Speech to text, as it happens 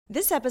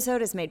This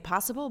episode is made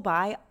possible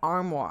by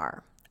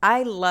Armoire.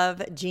 I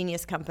love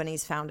genius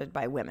companies founded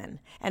by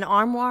women, and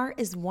Armoire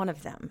is one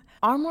of them.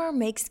 Armoire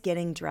makes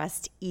getting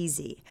dressed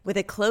easy. With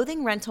a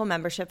clothing rental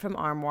membership from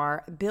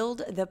Armoire,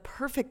 build the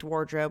perfect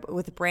wardrobe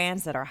with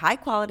brands that are high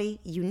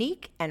quality,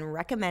 unique, and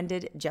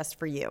recommended just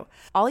for you.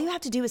 All you have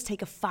to do is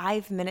take a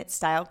 5-minute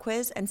style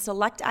quiz and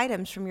select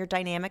items from your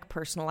dynamic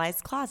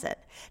personalized closet.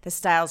 The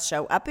styles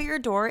show up at your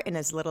door in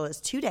as little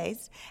as 2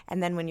 days,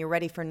 and then when you're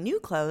ready for new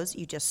clothes,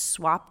 you just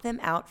swap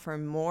them out for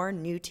more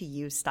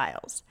new-to-you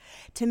styles.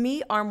 To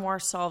me, Armoire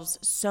solves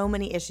so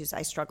many issues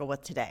I struggle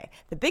with today,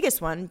 the biggest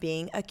one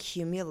being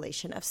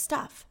accumulation of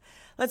stuff.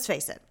 Let's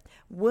face it,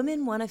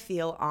 women want to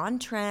feel on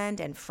trend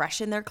and fresh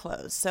in their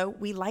clothes, so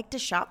we like to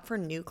shop for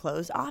new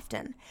clothes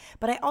often.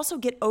 But I also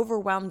get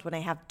overwhelmed when I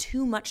have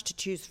too much to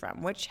choose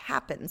from, which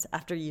happens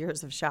after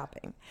years of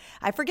shopping.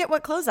 I forget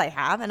what clothes I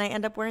have, and I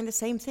end up wearing the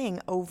same thing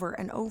over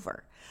and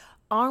over.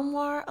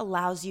 Armoire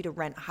allows you to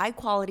rent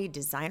high-quality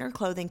designer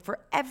clothing for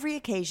every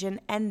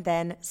occasion and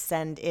then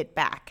send it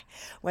back.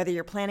 Whether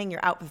you're planning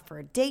your outfit for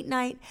a date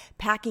night,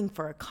 packing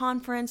for a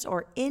conference,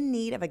 or in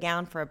need of a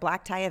gown for a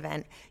black tie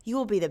event, you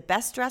will be the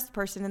best-dressed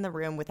person in the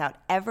room without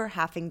ever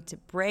having to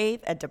brave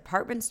a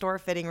department store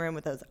fitting room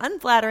with those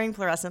unflattering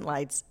fluorescent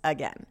lights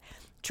again.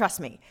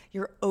 Trust me,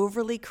 your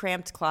overly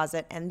cramped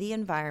closet and the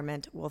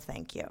environment will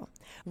thank you.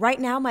 Right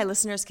now, my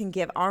listeners can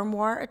give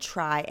Armoire a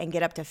try and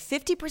get up to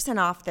 50%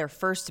 off their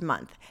first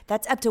month.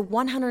 That's up to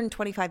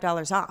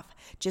 $125 off.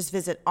 Just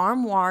visit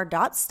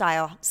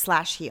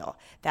armoire.style/heal.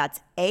 That's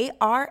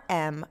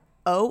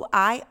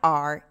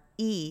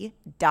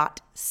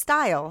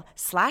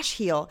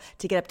ARMOIRE.style/heal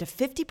to get up to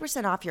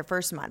 50% off your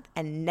first month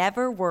and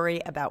never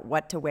worry about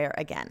what to wear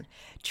again.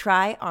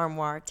 Try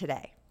Armoire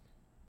today.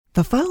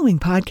 The following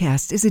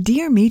podcast is a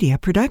Dear Media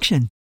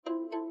production.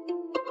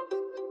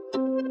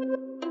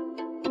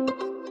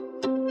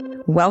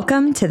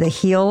 Welcome to the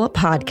Heal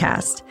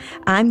Podcast.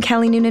 I'm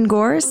Kelly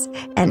Noonan-Gores,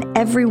 and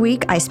every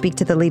week I speak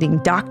to the leading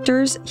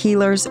doctors,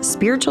 healers,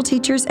 spiritual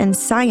teachers, and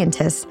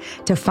scientists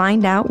to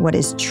find out what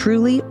is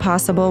truly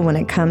possible when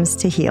it comes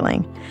to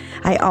healing.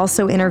 I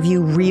also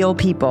interview real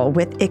people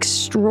with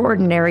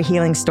extraordinary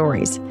healing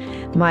stories.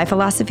 My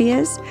philosophy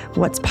is,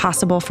 what's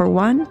possible for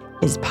one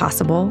is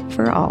possible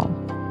for all.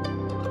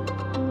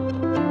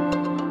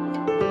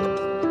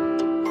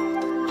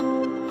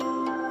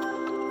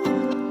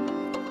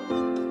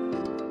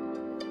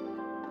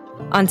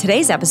 On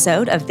today's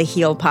episode of the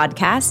Heal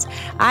Podcast,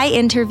 I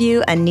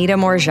interview Anita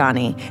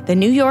Moorjani, the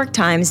New York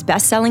Times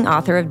bestselling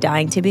author of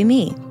Dying to Be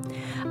Me.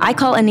 I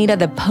call Anita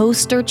the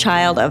poster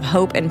child of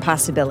hope and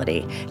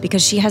possibility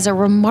because she has a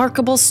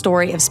remarkable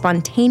story of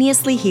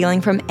spontaneously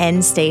healing from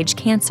end-stage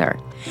cancer.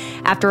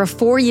 After a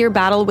 4-year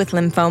battle with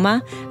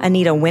lymphoma,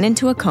 Anita went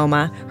into a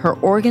coma, her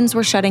organs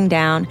were shutting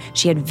down,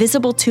 she had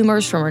visible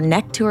tumors from her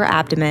neck to her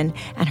abdomen,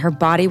 and her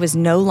body was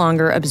no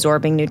longer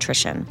absorbing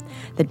nutrition.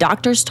 The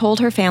doctors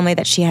told her family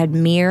that she had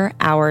mere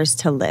hours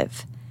to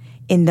live.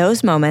 In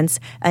those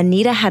moments,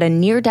 Anita had a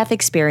near-death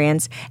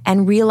experience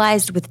and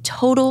realized with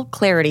total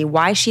clarity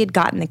why she had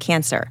gotten the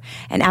cancer.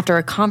 And after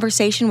a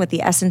conversation with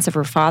the essence of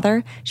her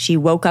father, she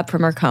woke up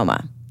from her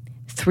coma.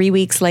 3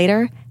 weeks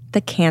later,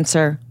 the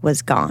cancer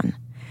was gone.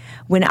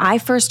 When I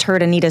first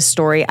heard Anita's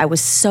story, I was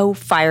so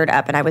fired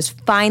up and I was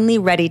finally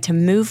ready to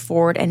move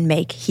forward and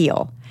make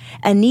heal.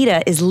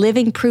 Anita is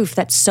living proof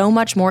that so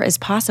much more is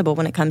possible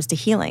when it comes to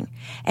healing,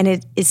 and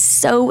it is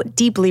so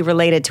deeply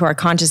related to our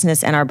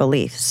consciousness and our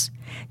beliefs.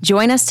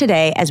 Join us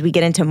today as we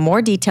get into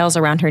more details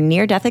around her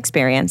near-death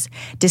experience,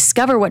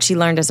 discover what she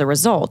learned as a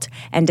result,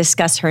 and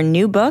discuss her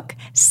new book,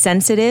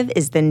 Sensitive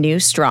is the New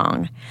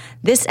Strong.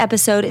 This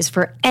episode is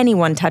for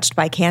anyone touched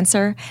by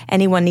cancer,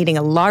 anyone needing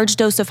a large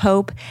dose of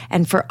hope,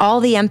 and for all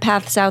the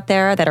empaths out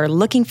there that are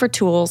looking for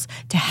tools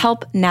to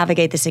help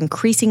navigate this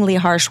increasingly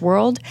harsh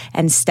world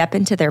and step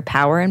into their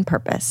power and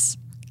purpose.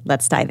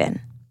 Let's dive in.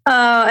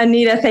 Oh,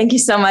 Anita, thank you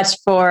so much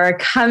for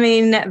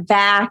coming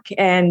back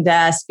and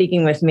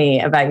speaking with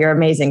me about your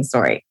amazing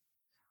story.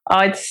 Oh,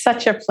 it's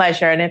such a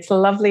pleasure. And it's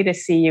lovely to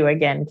see you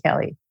again,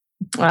 Kelly.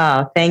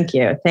 Oh, thank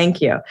you. Thank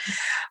you.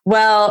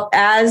 Well,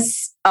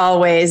 as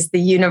always,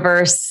 the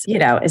universe,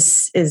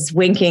 is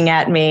winking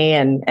at me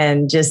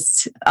and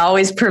just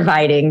always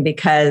providing,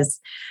 because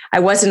I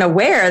wasn't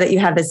aware that you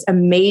have this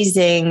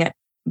amazing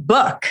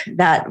book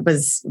that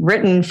was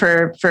written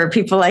for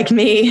people like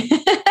me.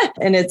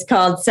 And it's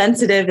called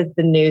Sensitive is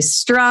the New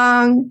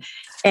Strong.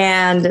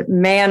 And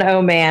man,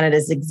 oh man, it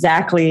is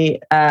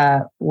exactly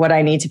what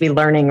I need to be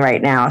learning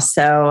right now.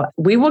 So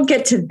we will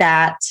get to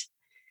that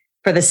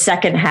for the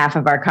second half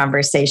of our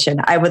conversation.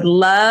 I would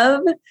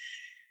love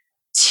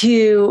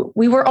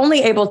we were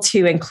only able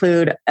to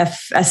include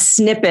a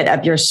snippet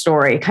of your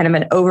story, kind of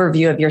an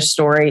overview of your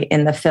story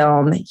in the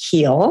film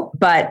Heal.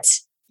 But,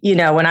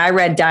 when I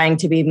read Dying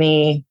to Be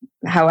Me,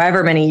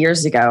 however many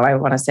years ago, I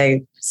want to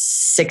say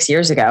 6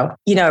 years ago,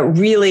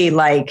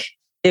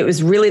 it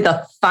was really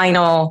the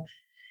final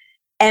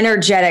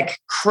energetic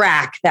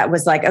crack that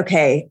was like,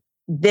 okay,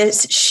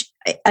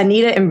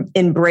 Anita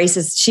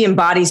she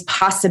embodies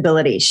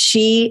possibility.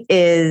 She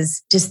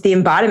is just the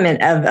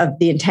embodiment of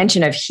the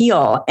intention of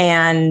heal.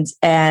 And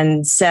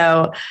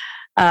so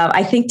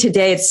I think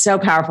today it's so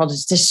powerful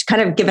to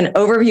kind of give an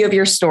overview of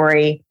your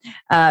story,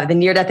 the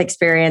near-death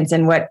experience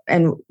and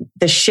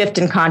the shift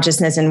in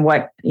consciousness and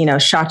what,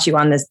 shot you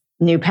on this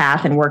new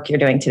path and work you're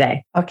doing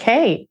today.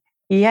 Okay.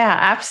 Yeah,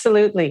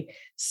 absolutely.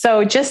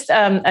 So just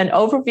an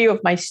overview of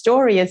my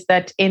story is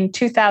that in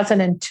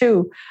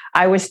 2002,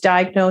 I was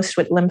diagnosed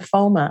with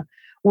lymphoma,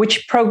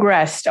 which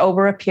progressed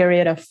over a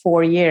period of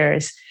 4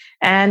 years.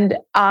 And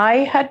I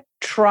had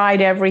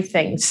tried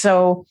everything.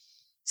 So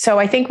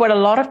I think what a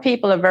lot of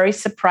people are very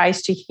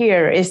surprised to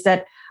hear is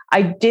that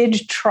I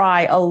did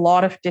try a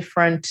lot of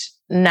different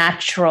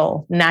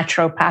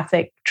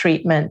naturopathic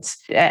treatments,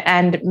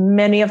 and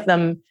many of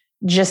them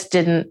just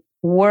didn't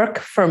work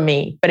for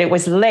me. But it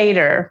was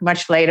later,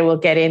 much later, we'll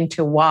get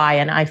into why,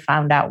 and I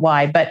found out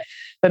why. But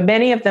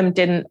many of them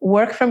didn't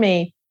work for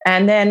me.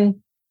 And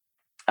then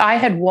I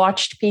had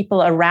watched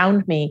people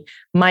around me,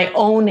 my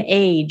own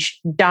age,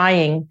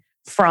 dying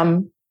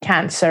from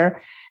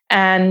cancer.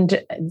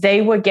 And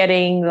they were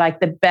getting like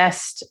the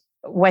best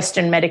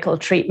Western medical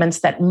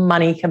treatments that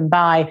money can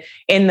buy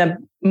in the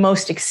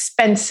most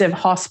expensive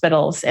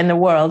hospitals in the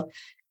world.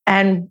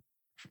 And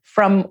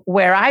from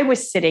where I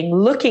was sitting,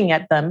 looking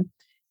at them,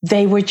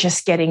 they were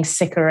just getting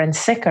sicker and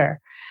sicker.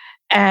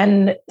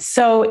 And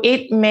so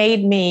it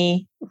made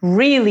me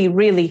really,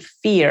 really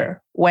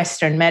fear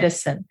Western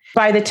medicine.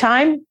 By the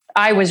time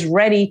I was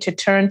ready to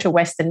turn to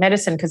Western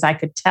medicine, because I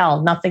could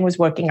tell nothing was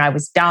working, I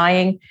was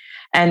dying.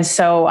 And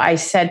so I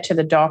said to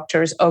the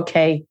doctors,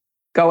 okay,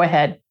 go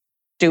ahead,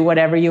 do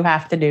whatever you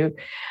have to do.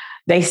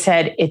 They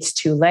said, it's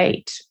too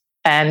late.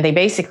 And they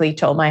basically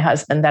told my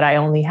husband that I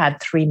only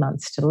had 3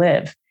 months to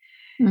live.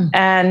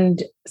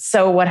 And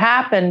so what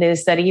happened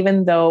is that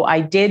even though I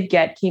did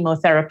get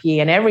chemotherapy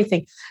and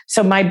everything,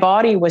 so my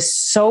body was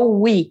so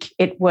weak,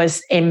 it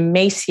was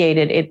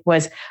emaciated.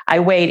 I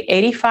weighed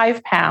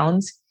 85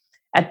 pounds.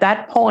 At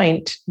that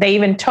point, they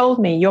even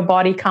told me your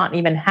body can't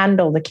even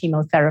handle the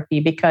chemotherapy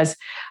because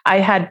I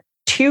had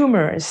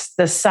tumors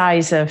the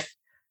size of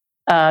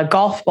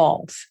golf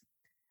balls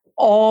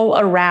all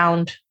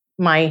around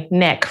my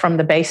neck, from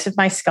the base of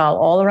my skull,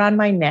 all around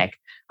my neck,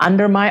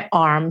 under my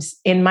arms,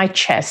 in my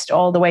chest,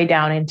 all the way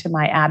down into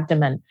my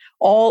abdomen,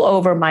 all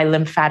over my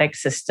lymphatic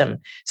system.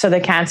 So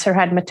the cancer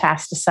had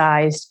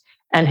metastasized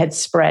and had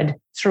spread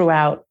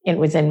throughout. It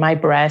was in my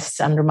breasts,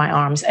 under my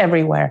arms,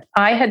 everywhere.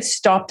 I had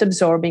stopped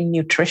absorbing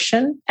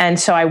nutrition. And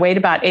so I weighed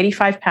about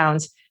 85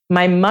 pounds.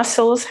 My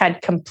muscles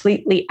had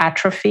completely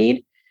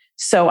atrophied.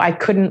 So I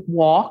couldn't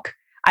walk.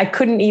 I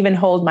couldn't even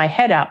hold my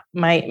head up.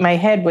 My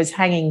head was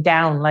hanging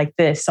down like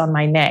this on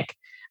my neck.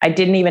 I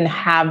didn't even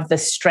have the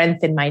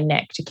strength in my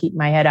neck to keep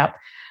my head up.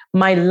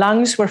 My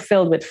lungs were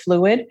filled with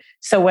fluid.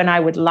 So when I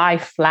would lie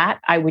flat,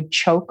 I would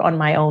choke on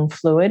my own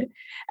fluid.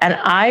 And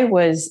I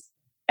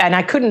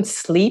couldn't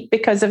sleep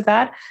because of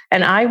that.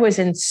 And I was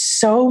in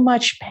so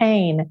much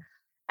pain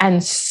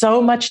and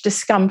so much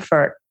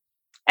discomfort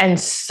and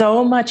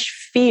so much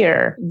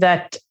fear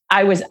that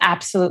I was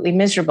absolutely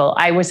miserable.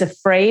 I was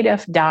afraid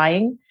of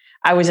dying.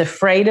 I was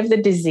afraid of the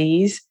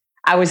disease.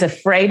 I was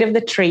afraid of the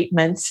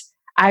treatments.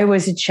 I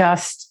was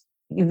just,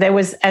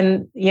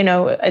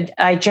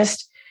 I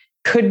just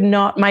could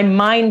not, my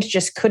mind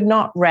just could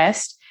not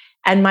rest.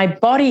 And my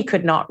body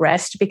could not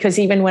rest because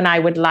even when I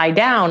would lie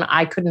down,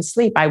 I couldn't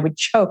sleep. I would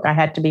choke. I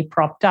had to be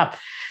propped up.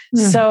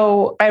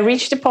 So I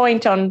reached a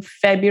point on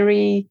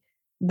February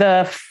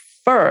the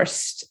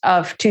 1st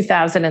of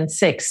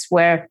 2006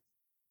 where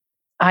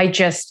I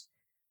just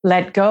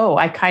let go.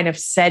 I kind of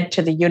said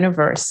to the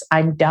universe,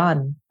 I'm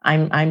done.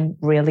 I'm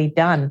really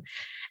done.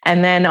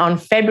 And then on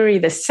February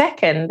the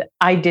 2nd,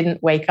 I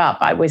didn't wake up.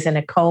 I was in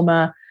a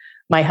coma.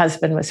 My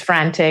husband was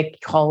frantic.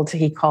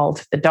 He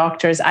called the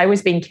doctors. I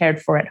was being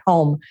cared for at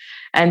home.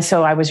 And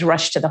so I was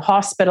rushed to the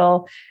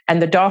hospital. And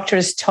the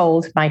doctors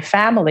told my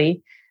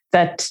family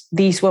that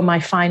these were my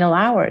final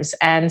hours.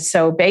 And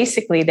so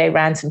basically they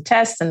ran some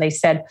tests and they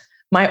said,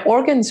 my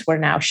organs were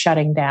now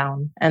shutting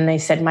down. And they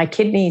said my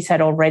kidneys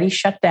had already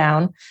shut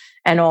down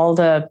and all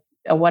the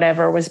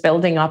whatever was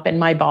building up in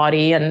my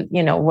body and,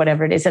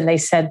 whatever it is. And they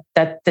said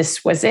that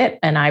this was it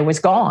and I was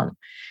gone.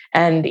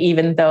 And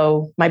even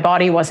though my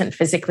body wasn't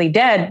physically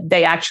dead,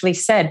 they actually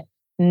said,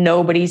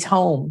 nobody's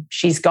home.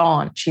 She's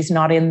gone. She's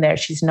not in there.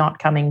 She's not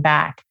coming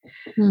back.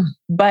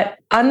 But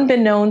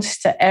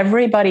unbeknownst to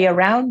everybody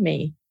around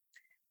me,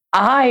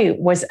 I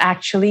was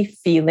actually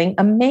feeling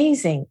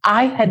amazing.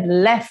 I had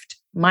left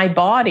my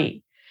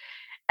body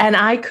and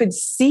I could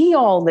see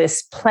all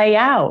this play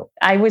out.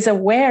 I was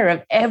aware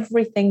of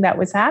everything that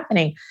was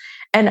happening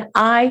and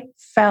I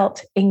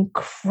felt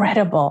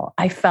incredible.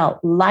 I felt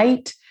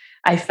light.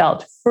 I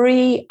felt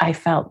free. I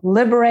felt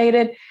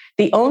liberated.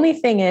 The only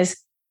thing is,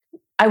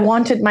 I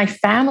wanted my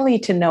family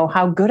to know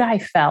how good I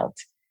felt.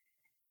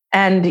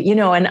 And,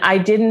 and I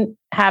didn't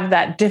have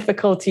that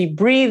difficulty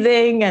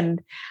breathing.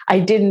 And I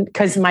didn't,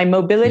 because my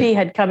mobility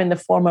had come in the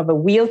form of a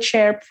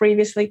wheelchair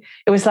previously.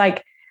 It was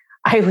like,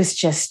 I was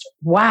just,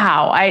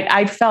 wow.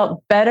 I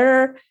felt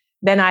better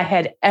than I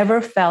had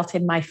ever felt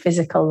in my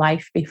physical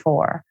life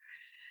before.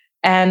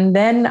 And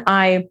then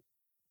I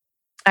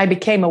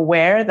became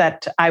aware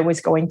that I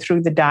was going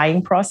through the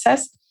dying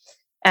process.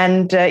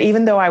 And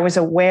even though I was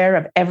aware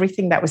of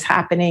everything that was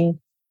happening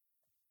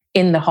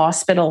in the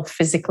hospital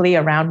physically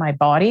around my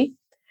body,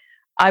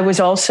 I was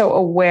also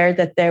aware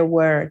that there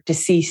were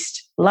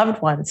deceased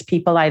loved ones,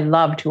 people I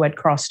loved who had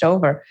crossed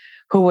over,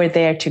 who were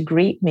there to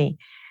greet me.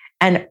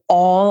 And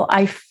all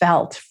I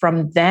felt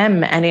from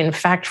them, and in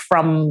fact,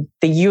 from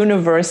the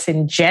universe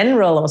in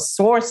general, or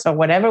source, or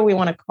whatever we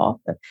want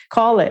to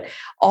call it,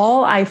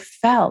 all I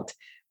felt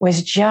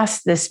was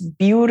just this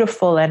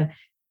beautiful and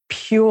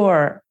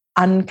pure,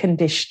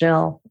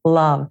 unconditional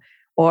love,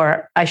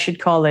 or I should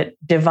call it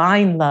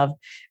divine love,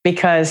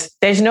 because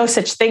there's no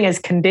such thing as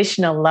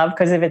conditional love,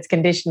 because if it's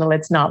conditional,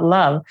 it's not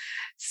love.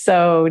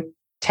 So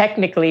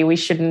technically, we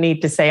shouldn't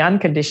need to say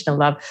unconditional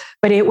love,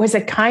 but it was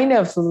a kind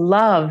of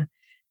love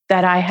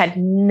that I had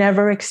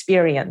never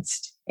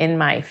experienced in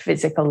my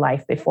physical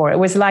life before. It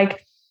was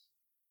like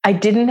I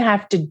didn't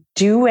have to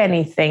do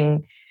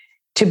anything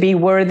to be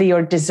worthy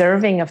or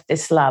deserving of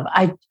this love.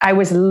 I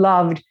was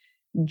loved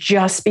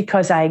just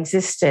because I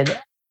existed.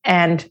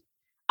 And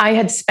I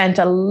had spent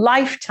a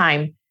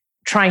lifetime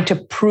trying to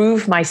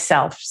prove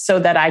myself so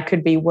that I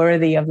could be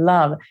worthy of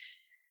love.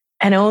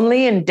 And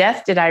only in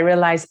death did I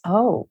realize,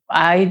 oh,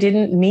 I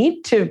didn't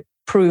need to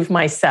prove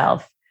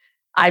myself.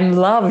 I'm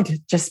loved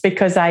just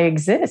because I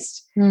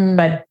exist.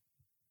 But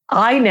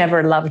I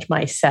never loved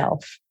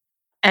myself.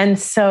 And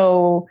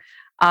so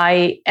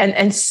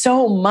and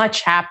so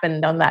much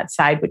happened on that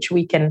side, which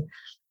we can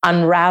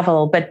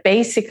unravel. But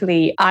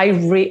basically, I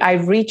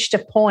reached a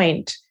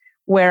point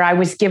where I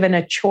was given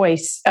a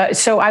choice.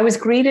 So I was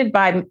greeted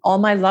by all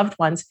my loved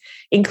ones,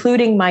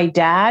 including my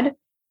dad,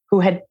 who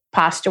had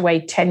passed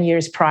away 10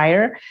 years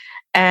prior,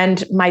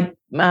 and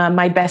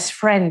my best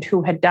friend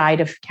who had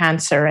died of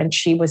cancer, and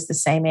she was the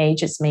same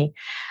age as me.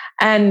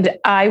 And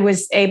I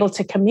was able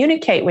to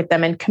communicate with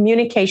them. And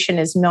communication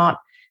is not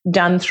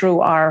done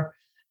through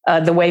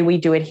the way we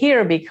do it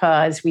here,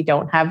 because we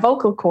don't have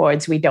vocal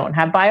cords, we don't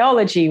have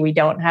biology, we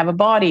don't have a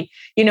body.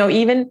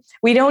 Even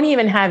we don't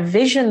even have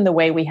vision the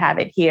way we have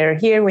it here.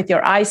 Here with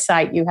your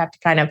eyesight, you have to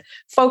kind of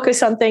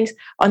focus on things.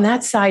 On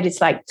that side,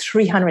 it's like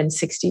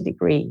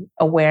 360-degree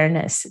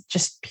awareness,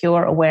 just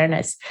pure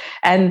awareness.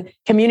 And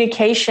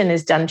communication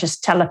is done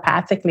just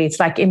telepathically. It's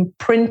like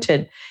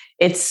imprinted.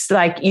 It's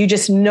like you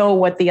just know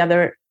what the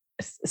other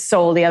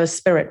soul, the other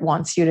spirit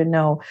wants you to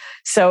know.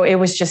 So it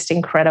was just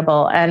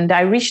incredible. And I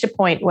reached a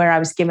point where I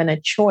was given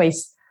a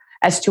choice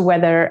as to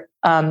whether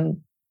I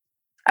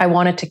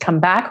wanted to come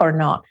back or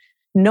not.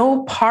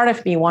 No part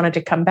of me wanted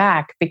to come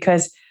back,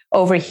 because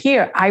over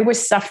here I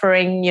was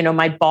suffering.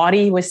 My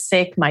body was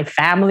sick. My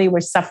family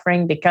was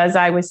suffering because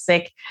I was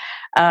sick.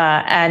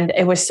 And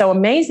it was so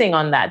amazing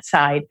on that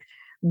side.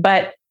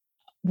 But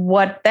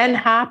what then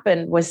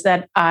happened was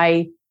that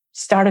I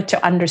started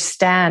to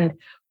understand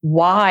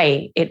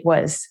why it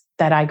was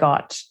that I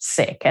got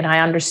sick. And I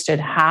understood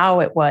how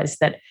it was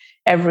that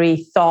every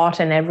thought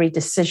and every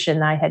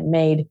decision I had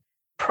made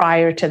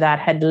prior to that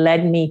had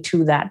led me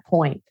to that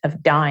point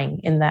of dying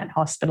in that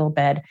hospital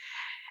bed.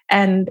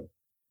 And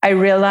I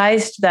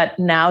realized that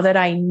now that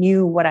I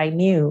knew what I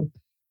knew,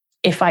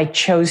 if I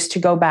chose to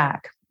go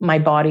back, my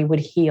body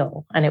would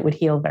heal, and it would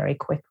heal very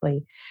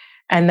quickly.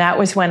 And that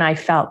was when I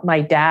felt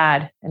my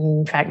dad, and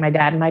in fact, my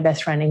dad and my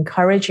best friend,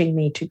 encouraging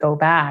me to go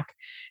back.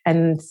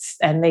 And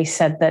they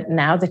said that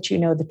now that you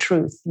know the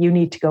truth, you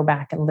need to go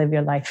back and live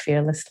your life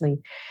fearlessly.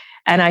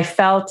 And I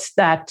felt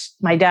that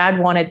my dad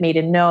wanted me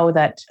to know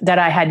that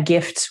I had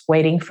gifts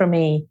waiting for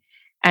me,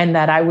 and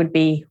that I would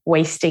be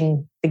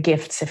wasting the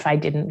gifts if I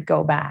didn't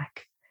go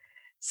back.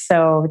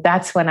 So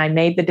that's when I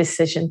made the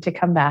decision to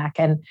come back.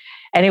 And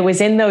it was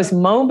in those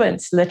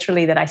moments,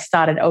 literally, that I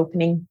started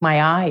opening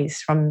my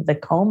eyes from the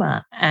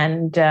coma.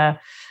 And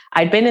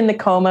I'd been in the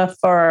coma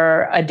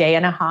for a day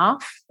and a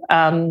half.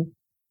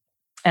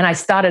 And I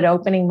started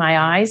opening my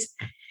eyes,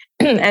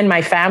 and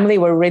my family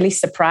were really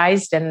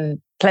surprised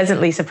and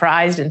pleasantly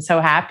surprised and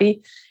so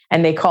happy.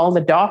 And they called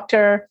the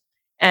doctor,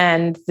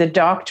 and the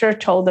doctor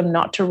told them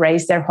not to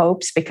raise their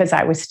hopes because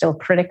I was still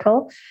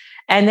critical.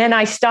 And then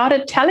I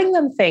started telling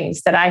them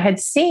things that I had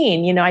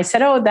seen. I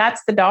said, oh,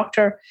 that's the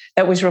doctor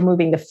that was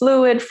removing the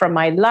fluid from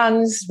my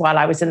lungs while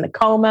I was in the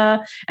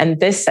coma, and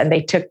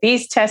they took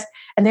these tests.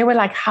 And they were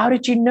like, how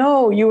did you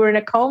know you were in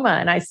a coma?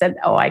 And I said,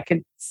 oh, I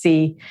could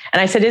see.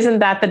 And I said, isn't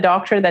that the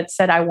doctor that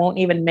said I won't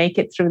even make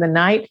it through the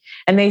night?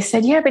 And they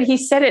said, yeah, but he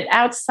said it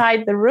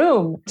outside the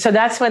room. So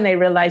that's when they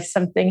realized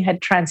something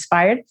had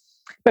transpired.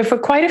 But for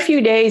quite a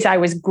few days, I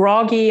was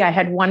groggy. I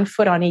had one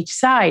foot on each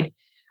side.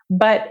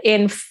 But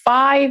in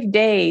 5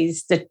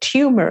 days, the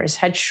tumors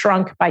had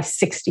shrunk by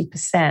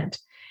 60%.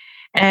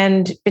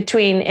 And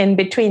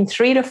between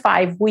 3 to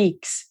 5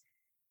 weeks,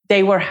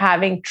 they were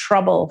having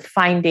trouble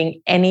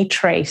finding any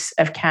trace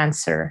of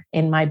cancer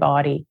in my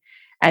body.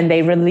 And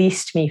they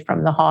released me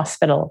from the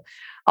hospital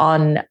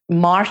on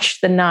March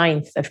the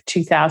 9th of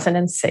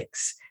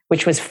 2006,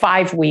 which was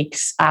 5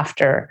 weeks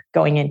after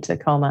going into the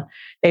coma,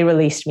 they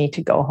released me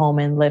to go home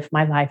and live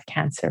my life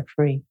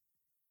cancer-free.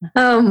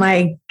 Oh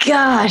my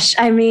gosh.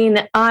 I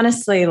mean,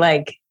 honestly,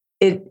 like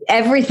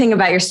everything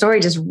about your story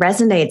just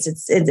resonates.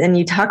 And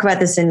you talk about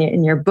this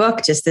in your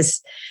book, just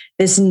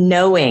this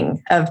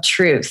knowing of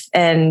truth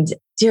and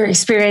your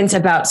experience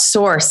about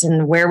source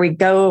and where we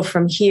go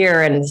from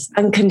here, and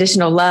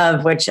unconditional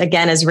love, which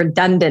again is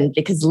redundant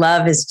because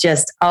love is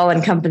just all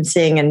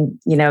encompassing and,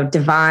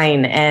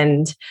 divine.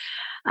 And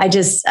I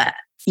just,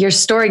 your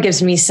story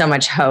gives me so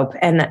much hope.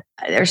 And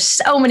there's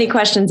so many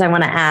questions I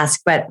want to ask,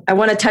 but I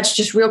want to touch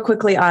just real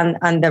quickly on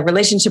the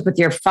relationship with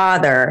your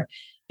father,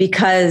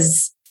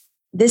 because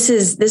this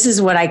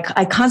is what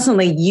I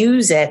constantly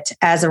use it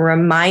as a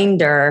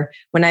reminder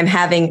when I'm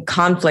having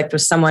conflict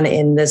with someone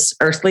in this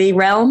earthly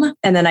realm.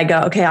 And then I go,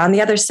 okay, on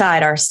the other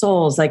side, our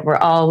souls, like we're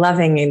all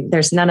loving and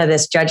there's none of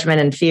this judgment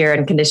and fear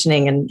and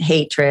conditioning and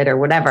hatred or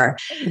whatever.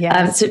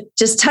 Yes. So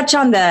just touch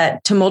on the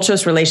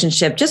tumultuous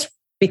relationship, just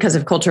because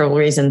of cultural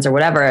reasons or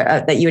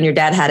whatever, that you and your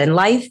dad had in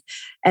life.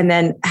 And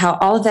then how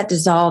all of that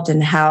dissolved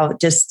and how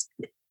just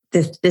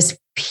this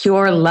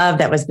pure love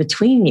that was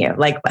between you.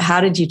 Like,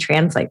 how did you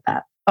translate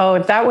that? Oh,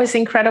 that was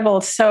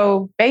incredible.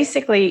 So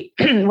basically,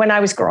 when I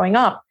was growing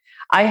up,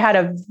 I had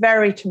a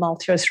very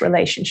tumultuous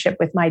relationship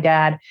with my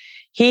dad.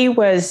 He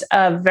was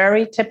a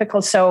very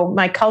typical, so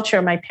my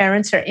culture, my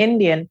parents are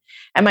Indian,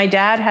 and my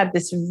dad had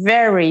this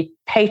very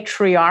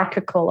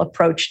patriarchal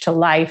approach to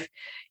life.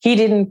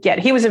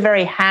 He was a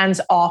very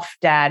hands-off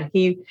dad.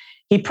 He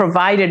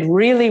provided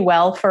really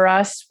well for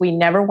us. We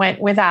never went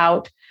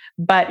without,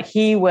 but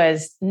he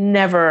was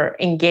never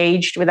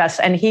engaged with us.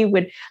 And he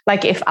would,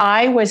 like, if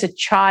I was a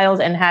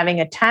child and having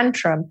a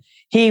tantrum,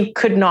 he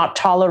could not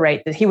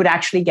tolerate that. He would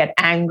actually get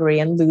angry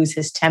and lose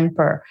his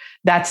temper.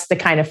 That's the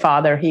kind of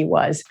father he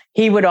was.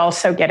 He would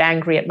also get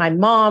angry at my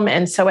mom.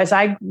 And so as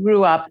I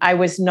grew up, I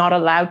was not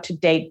allowed to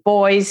date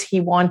boys.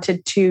 He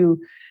wanted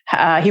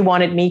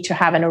me to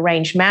have an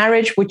arranged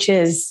marriage, which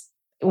is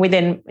what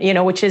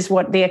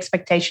the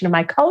expectation of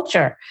my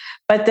culture.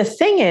 But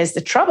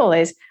the trouble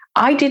is,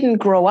 I didn't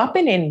grow up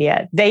in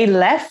India. They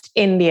left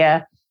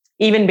India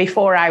even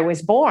before I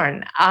was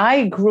born.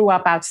 I grew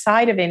up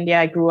outside of India.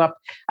 I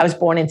was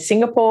born in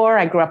Singapore.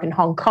 I grew up in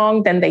Hong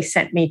Kong. Then they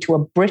sent me to a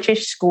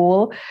British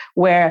school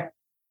where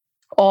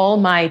all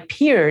my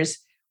peers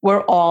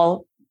were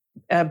all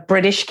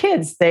British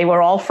kids. They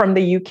were all from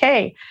the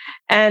UK.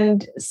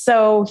 And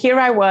so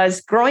here I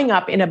was growing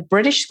up in a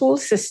British school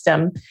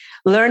system,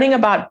 learning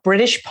about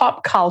British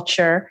pop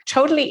culture,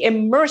 totally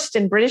immersed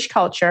in British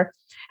culture.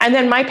 And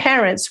then my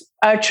parents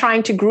are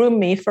trying to groom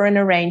me for an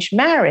arranged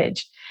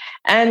marriage.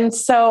 And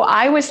so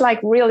I was like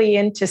really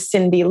into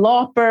Cyndi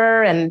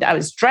Lauper, and I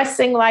was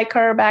dressing like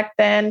her back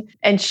then.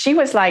 And she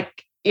was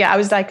like, I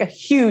was like a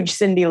huge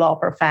Cyndi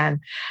Lauper fan.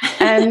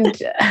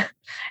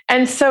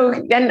 And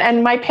so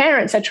my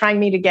parents are trying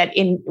me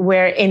to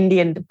wear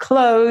Indian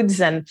clothes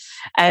and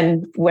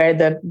wear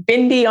the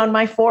bindi on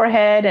my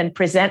forehead and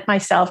present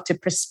myself to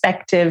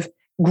prospective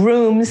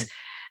grooms.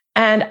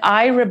 And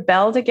I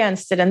rebelled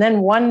against it. And then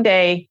one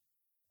day,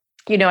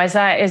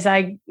 as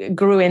I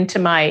grew into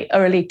my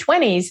early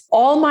 20s,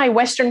 all my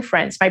Western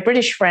friends, my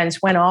British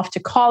friends, went off to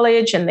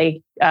college and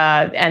they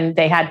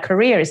had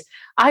careers.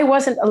 I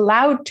wasn't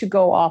allowed to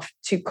go off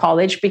to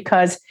college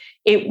because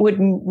it would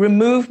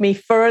remove me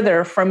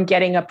further from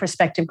getting a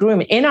prospective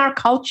groom. In our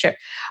culture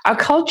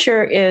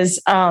is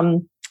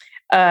there's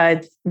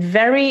a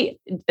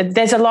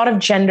lot of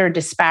gender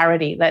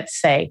disparity, let's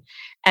say.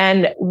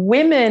 And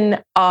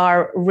women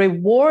are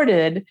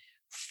rewarded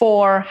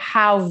for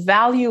how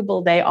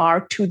valuable they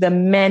are to the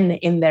men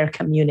in their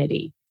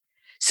community.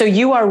 So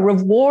you are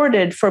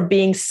rewarded for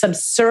being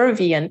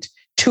subservient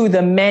to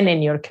the men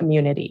in your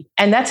community.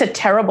 And that's a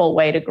terrible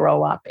way to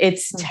grow up.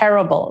 It's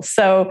terrible.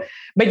 So,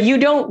 but you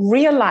don't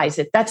realize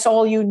it. That's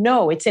all you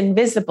know. It's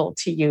invisible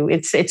to you.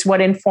 It's what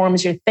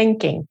informs your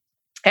thinking.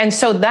 And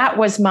so that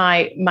was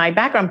my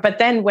background. But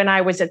then when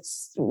I was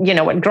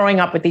growing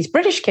up with these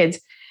British kids,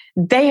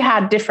 they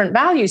had different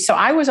values. So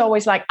I was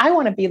always like, I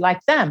want to be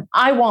like them.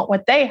 I want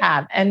what they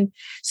have. And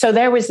so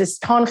there was this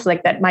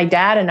conflict that my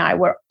dad and I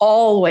were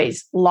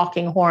always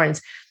locking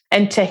horns.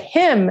 And to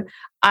him,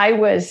 I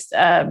was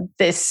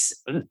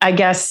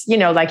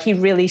he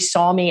really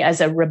saw me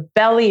as a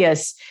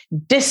rebellious,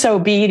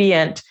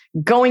 disobedient,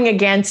 going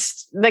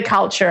against the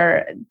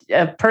culture,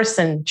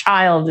 person,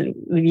 child,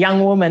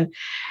 young woman.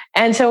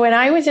 And so when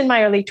I was in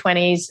my early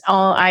 20s,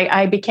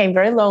 I became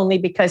very lonely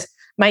because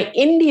my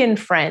Indian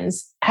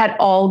friends had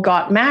all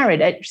got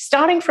married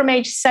starting from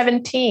age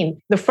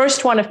 17. The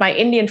first one of my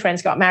Indian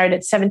friends got married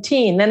at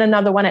 17, then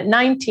another one at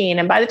 19.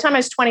 And by the time I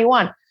was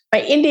 21,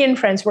 my Indian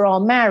friends were all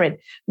married.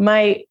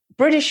 My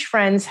British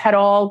friends had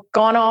all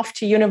gone off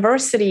to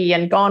university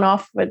and gone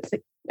off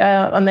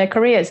on their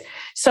careers.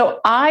 So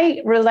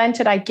I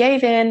relented. I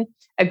gave in,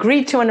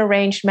 agreed to an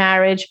arranged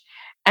marriage.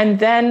 And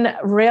then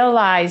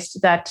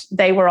realized that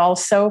they were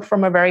also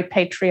from a very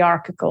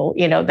patriarchal,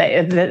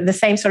 the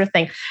same sort of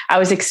thing. I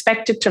was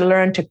expected to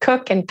learn to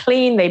cook and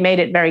clean. They made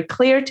it very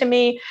clear to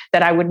me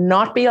that I would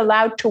not be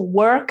allowed to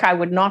work. I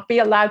would not be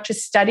allowed to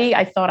study.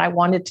 I thought I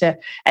wanted to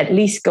at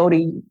least go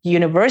to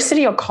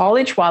university or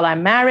college while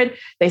I'm married.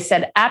 They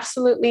said,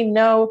 absolutely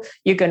no.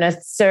 You're going to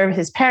serve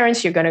his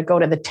parents. You're going to go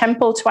to the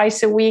temple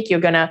twice a week.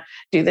 You're going to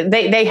do that.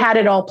 They had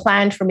it all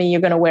planned for me.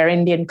 You're going to wear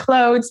Indian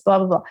clothes, blah,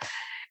 blah, blah.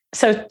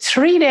 So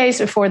 3 days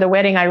before the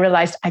wedding, I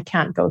realized I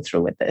can't go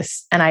through with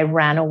this. And I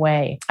ran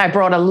away. I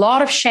brought a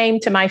lot of shame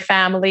to my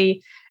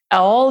family,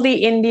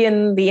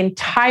 the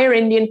entire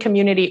Indian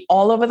community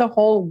all over the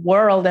whole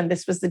world. And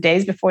this was the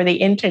days before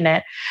the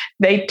internet.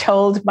 They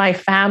told my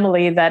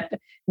family that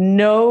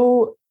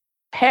no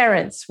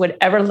parents would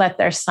ever let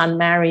their son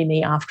marry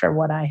me after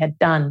what I had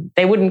done.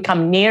 They wouldn't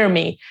come near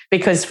me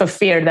for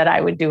fear that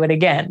I would do it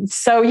again.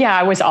 So yeah,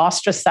 I was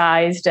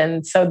ostracized.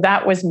 And so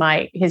that was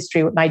my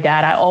history with my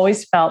dad. I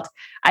always felt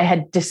I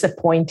had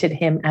disappointed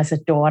him as a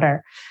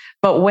daughter.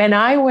 But when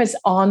I was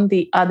on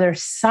the other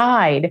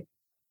side,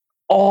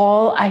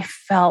 all I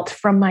felt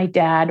from my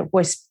dad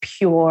was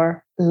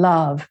pure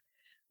love,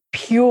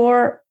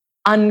 pure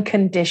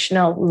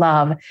unconditional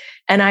love.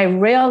 And I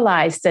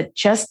realized that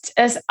just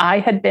as I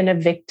had been a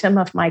victim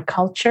of my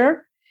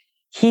culture,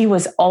 he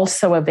was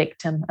also a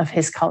victim of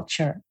his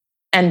culture.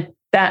 And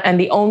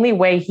the only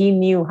way he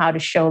knew how to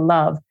show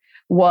love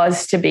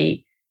was to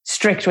be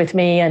strict with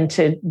me and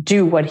to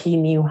do what he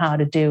knew how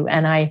to do.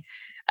 And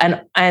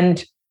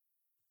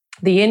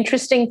the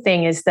interesting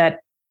thing is that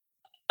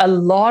a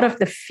lot of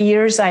the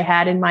fears I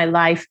had in my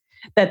life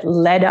that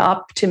led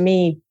up to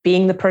me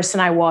being the person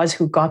I was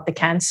who got the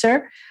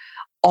cancer,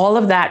 all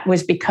of that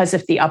was because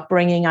of the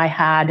upbringing I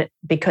had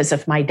because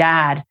of my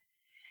dad.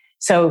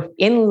 So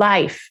in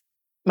life,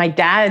 my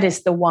dad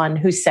is the one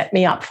who set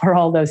me up for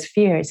all those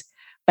fears.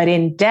 But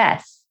in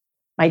death,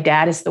 my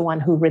dad is the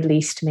one who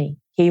released me.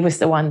 He was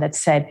the one that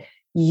said,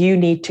 you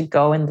need to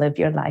go and live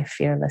your life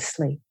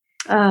fearlessly.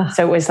 So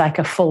it was like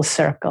a full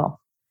circle.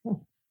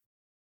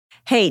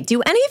 Hey,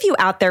 do any of you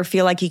out there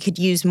feel like you could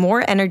use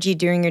more energy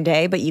during your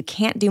day, but you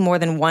can't do more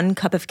than 1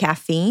 cup of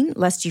caffeine,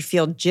 lest you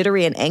feel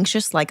jittery and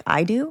anxious like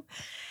I do?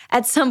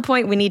 At some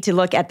point, we need to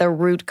look at the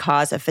root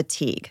cause of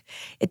fatigue.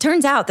 It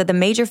turns out that the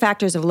major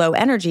factors of low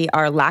energy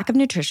are lack of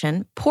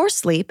nutrition, poor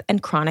sleep,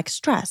 and chronic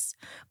stress.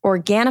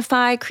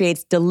 Organifi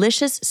creates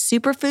delicious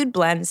superfood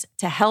blends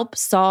to help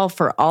solve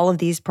for all of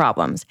these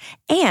problems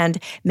and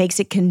makes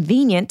it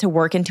convenient to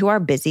work into our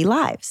busy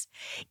lives.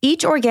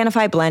 Each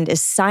Organifi blend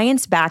is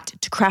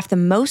science-backed to craft the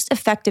most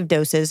effective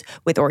doses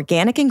with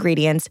organic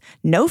ingredients,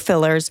 no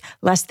fillers,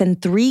 less than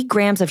 3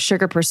 grams of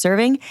sugar per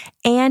serving,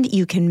 and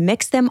you can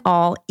mix them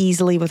all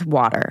easily with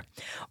water.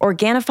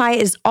 Organifi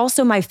is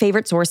also my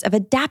favorite source of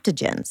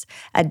adaptogens.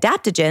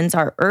 Adaptogens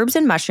are herbs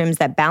and mushrooms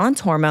that balance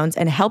hormones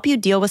and help you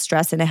deal with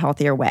stress in a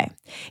healthier way.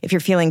 If you're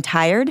feeling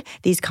tired,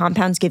 these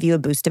compounds give you a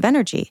boost of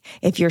energy.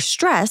 If you're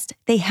stressed,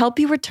 they help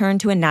you return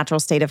to a natural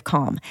state of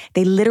calm.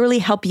 They literally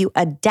help you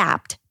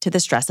adapt to the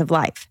stress of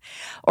life.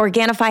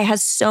 Organifi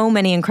has so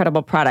many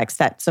incredible products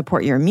that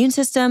support your immune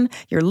system,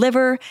 your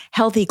liver,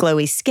 healthy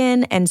glowy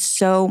skin, and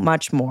so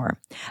much more.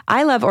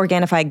 I love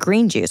Organifi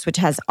Green Juice, which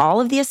has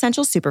all of the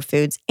essential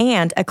superfoods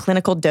and a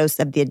clinical dose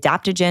of the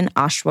adaptogen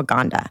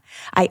ashwagandha.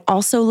 I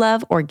also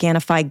love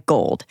Organifi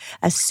Gold,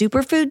 a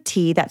superfood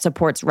tea that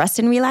supports rest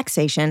and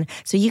relaxation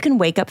so you can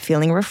wake up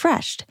feeling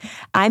refreshed.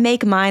 I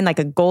make mine like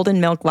a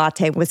golden milk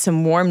latte with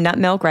some warm nut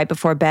milk right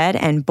before bed,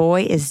 and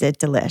boy, is it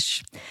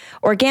delish.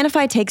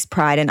 Organifi takes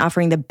pride in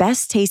offering the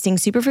best tasting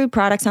superfood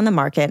products on the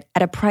market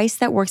at a price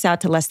that works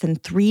out to less than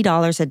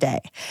 $3 a day.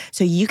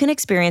 So you can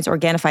experience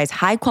Organifi's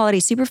high quality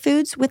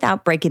superfoods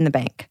without breaking the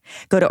bank.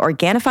 Go to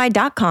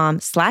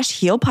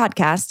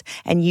Organifi.com/HealPodcast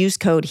and use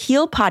code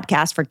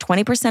HealPodcast for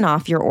 20%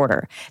 off your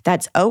order.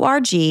 That's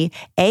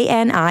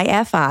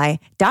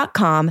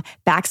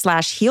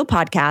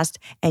ORGANIFI.com/HealPodcast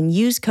and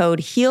use code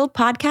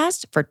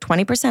HealPodcast for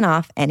 20%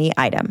 off any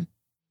item.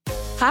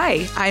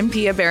 Hi, I'm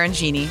Pia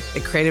Barangini, the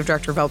creative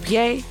director of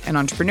LPA, an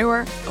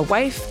entrepreneur, a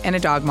wife, and a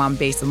dog mom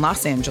based in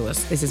Los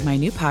Angeles. This is my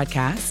new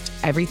podcast,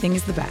 Everything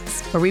is the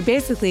Best, where we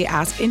basically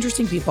ask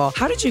interesting people,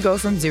 how did you go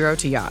from zero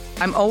to yacht?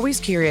 I'm always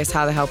curious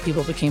how the hell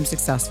people became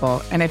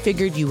successful, and I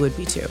figured you would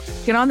be too.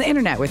 Get on the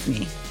internet with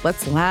me.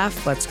 Let's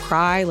laugh, let's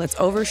cry, let's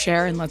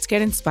overshare, and let's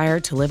get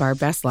inspired to live our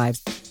best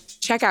lives.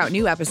 Check out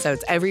new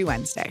episodes every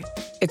Wednesday.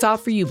 It's all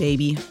for you,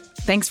 baby.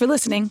 Thanks for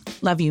listening.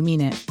 Love you, mean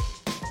it.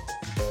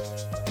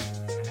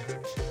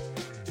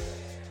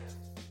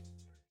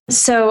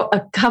 So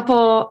a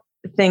couple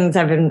things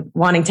I've been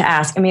wanting to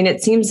ask. I mean,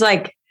 it seems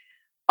like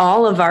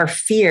all of our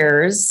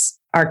fears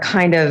are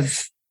kind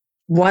of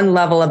one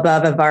level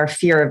above of our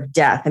fear of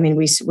death. I mean,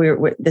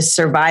 we're this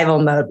survival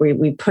mode.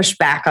 We push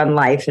back on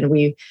life, and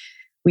we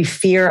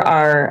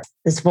fear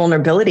this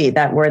vulnerability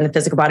that we're in the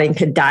physical body and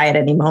could die at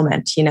any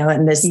moment,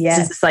 and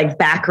this like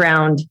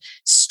background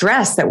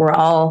stress that we're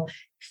all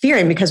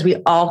fearing because we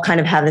all kind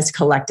of have this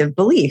collective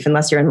belief,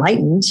 unless you're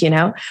enlightened,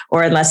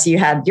 or unless you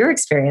had your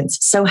experience.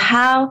 So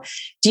how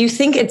do you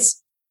think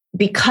it's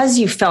because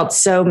you felt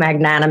so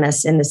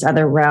magnanimous in this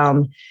other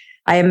realm,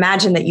 I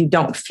imagine that you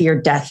don't fear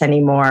death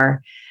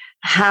anymore.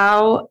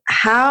 How,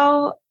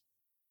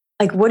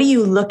 like, what do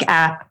you look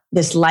at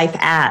this life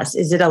as?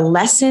 Is it a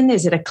lesson?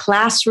 Is it a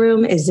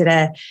classroom? Is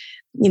it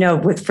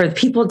for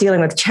people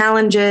dealing with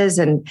challenges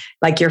and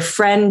like your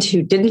friend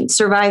who didn't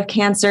survive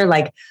cancer?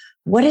 Like,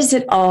 what does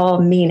it all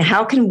mean?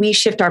 How can we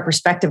shift our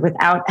perspective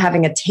without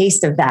having a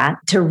taste of that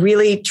to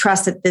really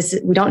trust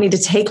that we don't need to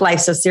take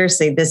life so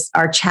seriously?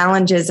 Our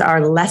challenges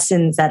are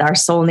lessons that our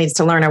soul needs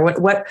to learn. Or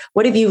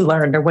what have you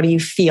learned, or what do you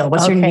feel?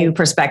 What's your new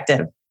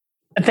perspective?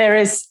 There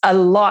is a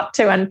lot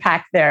to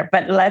unpack there,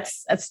 but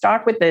let's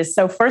start with this.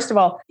 So first of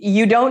all,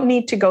 you don't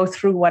need to go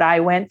through what I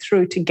went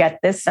through to get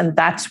this. And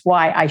that's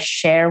why I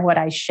share what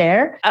I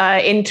share.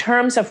 In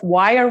terms of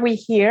why are we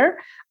here?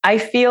 I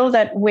feel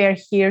that we're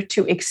here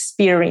to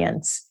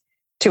experience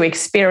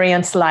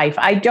life.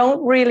 I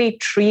don't really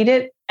treat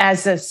it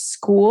as a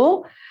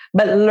school,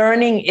 but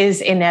learning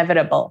is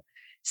inevitable.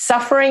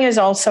 Suffering is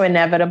also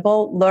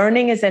inevitable.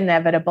 Learning is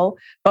inevitable,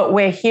 but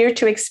we're here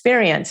to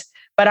experience.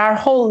 But our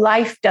whole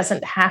life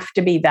doesn't have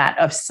to be that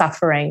of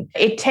suffering.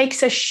 It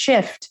takes a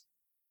shift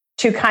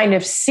to kind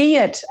of see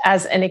it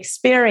as an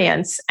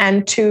experience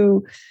and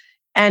to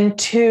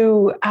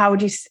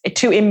embrace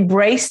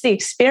the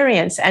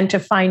experience and to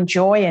find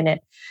joy in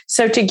it.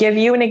 So to give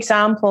you an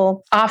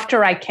example,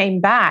 after I came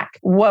back,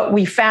 what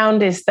we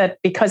found is that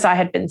because I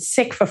had been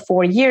sick for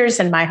 4 years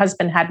and my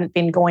husband hadn't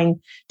been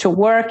going to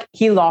work,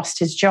 he lost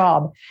his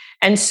job.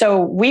 And so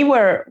we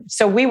were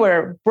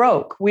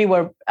broke. We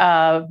were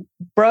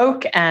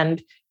broke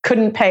and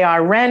couldn't pay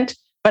our rent,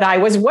 but I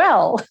was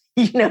well.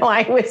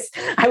 I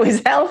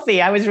was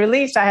healthy. I was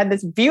released. I had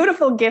this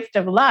beautiful gift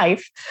of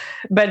life.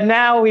 But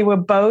now we were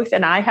both,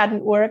 and I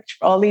hadn't worked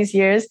for all these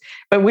years,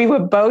 but we were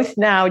both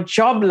now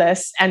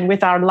jobless and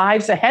with our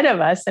lives ahead of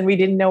us, and we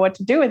didn't know what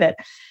to do with it.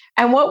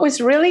 And what was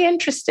really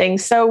interesting,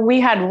 so we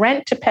had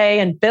rent to pay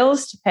and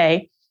bills to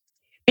pay.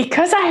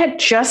 Because I had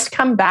just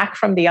come back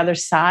from the other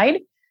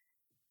side,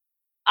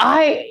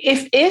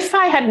 if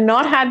I had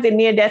not had the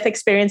near-death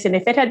experience, and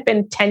if it had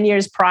been 10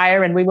 years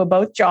prior and we were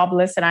both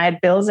jobless and I had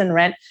bills and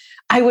rent,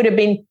 I would have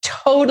been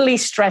totally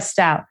stressed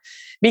out.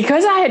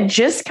 Because I had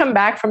just come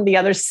back from the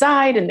other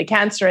side and the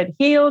cancer had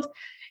healed,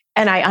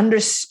 and I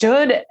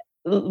understood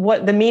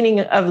what the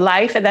meaning of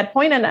life at that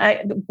point.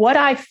 And what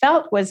I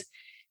felt was,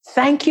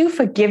 thank you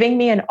for giving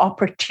me an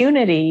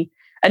opportunity,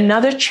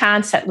 another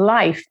chance at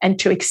life, and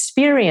to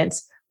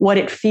experience what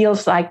it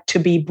feels like to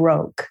be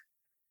broke.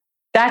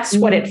 That's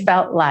what it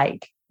felt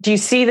like. Do you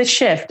see the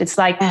shift? It's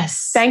like,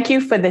 yes, thank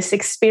you for this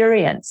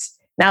experience.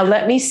 Now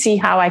let me see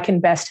how I can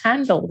best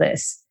handle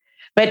this.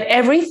 But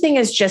everything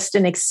is just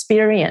an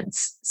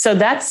experience. So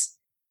that's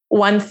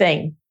one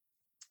thing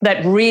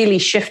that really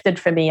shifted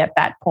for me at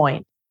that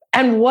point.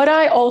 And what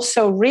I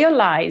also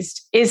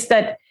realized is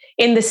that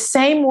in the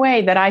same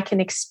way that I can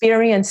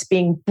experience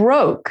being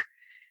broke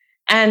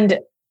and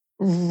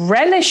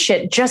relish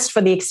it just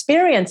for the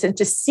experience and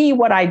to see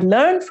what I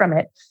learned from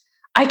it,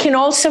 I can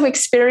also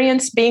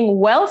experience being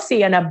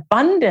wealthy and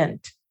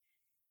abundant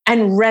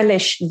and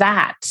relish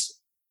that.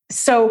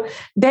 So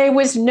there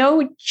was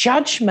no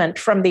judgment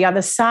from the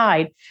other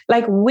side.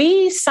 Like,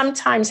 we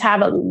sometimes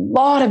have a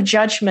lot of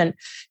judgment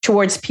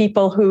towards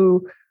people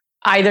who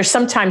either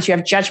sometimes you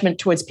have judgment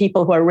towards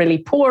people who are really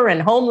poor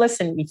and homeless,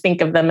 and we think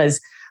of them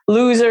as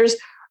losers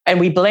and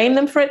we blame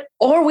them for it.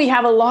 Or we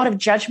have a lot of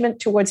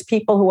judgment towards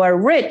people who are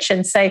rich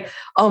and say,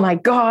 oh my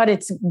God,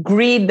 it's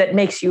greed that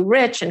makes you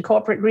rich and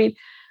corporate greed.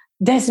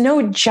 There's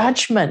no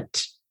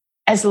judgment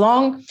as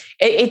long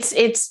it's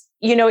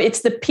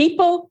the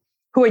people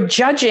who are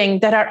judging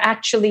that are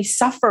actually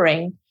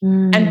suffering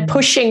and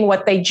pushing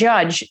what they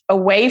judge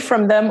away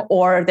from them,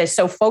 or they're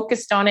so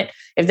focused on it.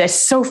 If they're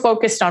so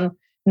focused on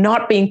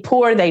not being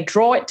poor, they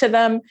draw it to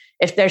them.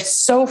 If they're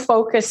so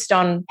focused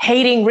on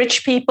hating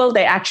rich people,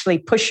 they actually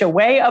push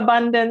away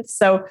abundance.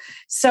 So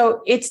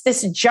it's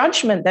this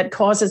judgment that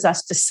causes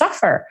us to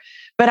suffer.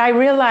 But I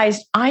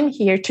realized I'm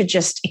here to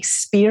just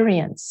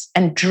experience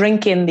and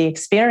drink in the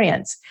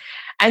experience.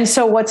 And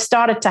so what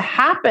started to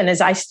happen is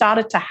I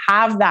started to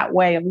have that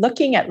way of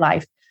looking at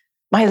life.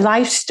 My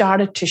life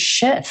started to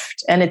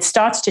shift, and it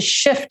starts to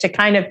shift to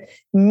kind of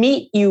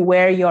meet you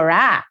where you're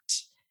at.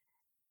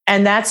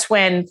 And that's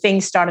when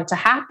things started to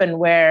happen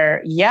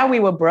where, yeah, we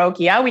were broke.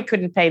 Yeah, we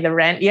couldn't pay the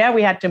rent. Yeah,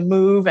 we had to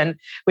move and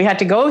we had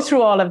to go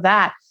through all of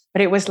that.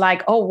 But it was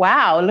like, oh,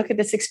 wow, look at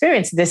this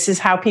experience. This is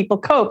how people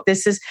cope.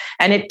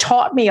 And it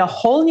taught me a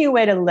whole new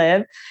way to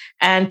live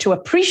and to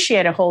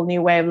appreciate a whole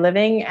new way of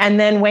living.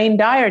 And then Wayne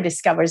Dyer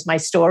discovers my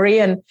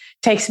story and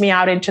takes me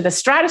out into the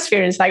stratosphere.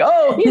 And it's like,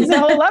 oh, here's a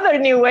whole other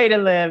new way to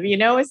live,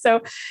 So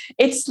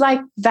it's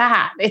like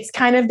that. It's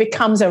kind of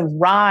becomes a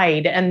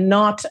ride and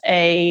not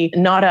a,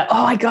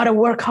 oh, I got to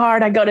work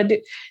hard. I got to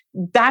do.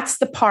 That's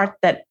the part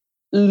that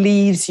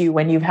leaves you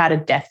when you've had a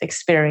death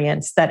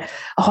experience, that,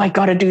 oh, I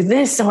got to do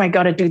this. Oh, I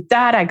got to do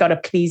that. I got to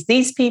please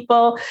these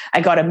people. I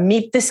got to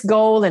meet this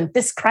goal and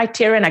this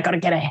criteria, and I got to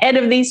get ahead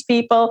of these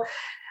people.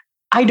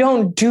 I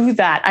don't do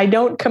that. I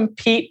don't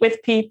compete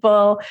with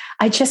people.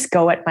 I just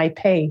go at my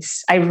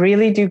pace. I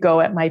really do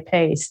go at my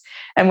pace.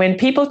 And when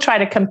people try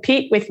to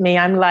compete with me,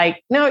 I'm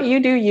like, no,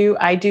 you do you,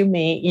 I do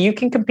me. You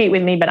can compete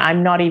with me, but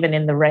I'm not even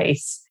in the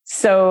race.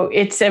 So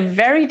it's a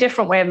very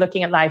different way of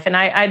looking at life. And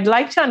I'd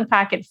like to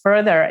unpack it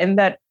further in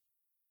that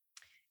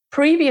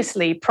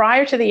previously,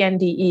 prior to the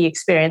NDE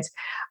experience,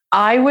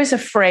 I was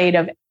afraid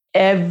of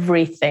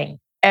everything.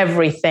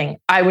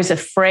 I was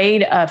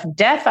afraid of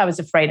death. I was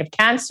afraid of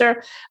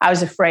cancer. I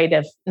was afraid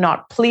of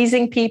not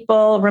pleasing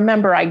people.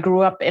 Remember, I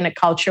grew up in a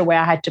culture where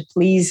I had to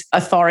please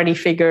authority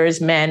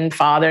figures, men,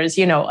 fathers,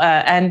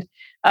 and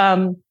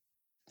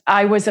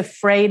I was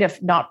afraid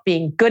of not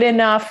being good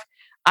enough.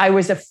 I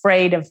was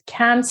afraid of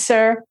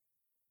cancer.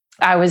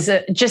 I was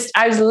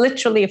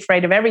literally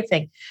afraid of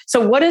everything.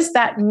 So what does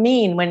that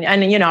mean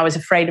I was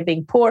afraid of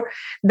being poor?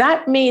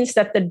 That means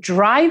that the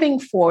driving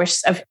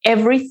force of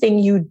everything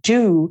you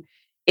do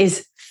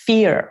is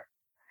fear.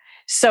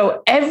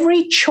 So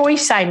every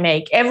choice I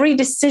make, every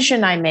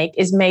decision I make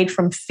is made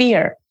from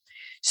fear.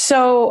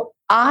 So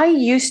I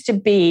used to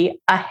be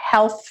a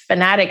health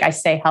fanatic. I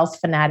say health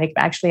fanatic,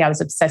 but actually I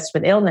was obsessed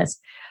with illness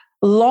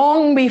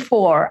long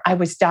before I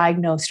was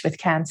diagnosed with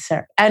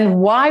cancer. And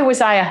why was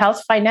I a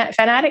health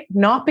fanatic?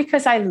 Not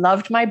because I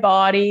loved my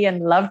body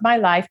and loved my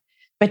life,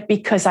 but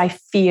because I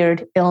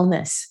feared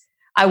illness.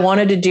 I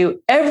wanted to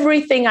do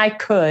everything I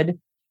could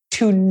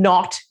to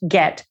not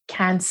get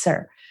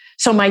cancer.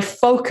 So my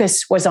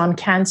focus was on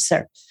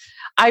cancer.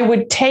 I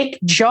would take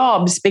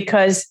jobs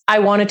because I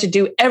wanted to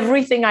do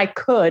everything I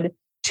could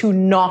to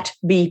not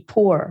be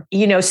poor.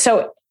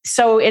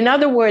 So in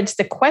other words,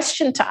 the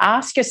question to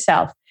ask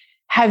yourself,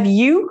 have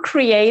you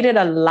created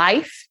a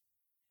life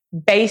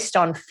based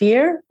on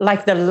fear?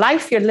 Like the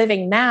life you're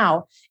living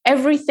now,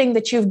 everything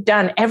that you've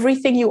done,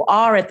 everything you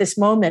are at this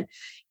moment,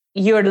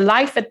 your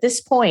life at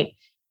this point,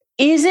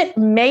 is it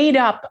made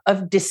up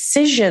of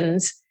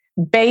decisions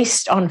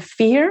based on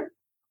fear?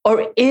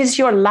 Or is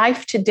your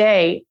life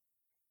today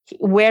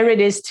where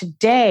it is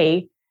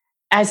today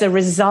as a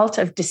result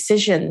of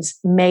decisions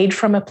made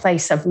from a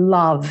place of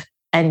love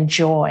and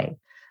joy,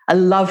 a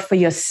love for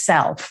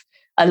yourself,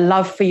 a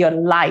love for your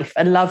life,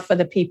 a love for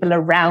the people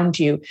around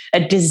you, a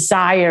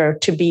desire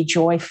to be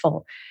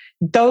joyful?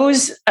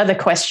 Those are the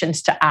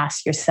questions to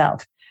ask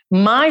yourself.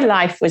 My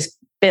life was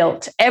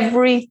built,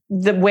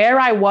 where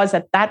I was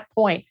at that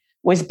point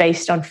was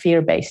based on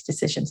fear-based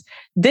decisions.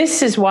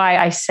 This is why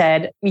I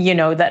said,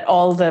 that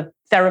all the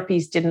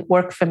therapies didn't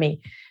work for me,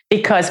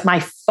 because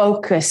my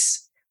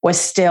focus was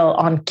still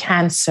on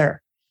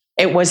cancer.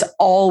 It was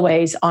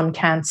always on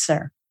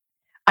cancer.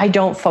 I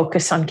don't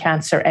focus on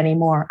cancer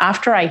anymore.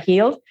 After I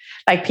healed,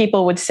 like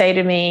people would say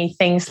to me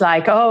things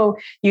like, oh,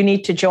 you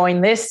need to join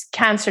this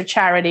cancer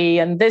charity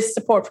and this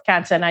support for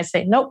cancer. And I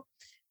say, nope,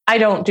 I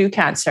don't do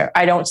cancer.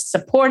 I don't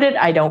support it.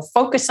 I don't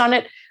focus on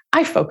it.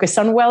 I focus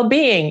on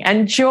well-being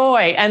and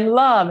joy and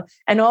love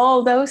and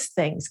all those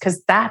things,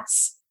 because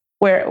that's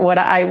what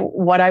I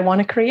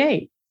want to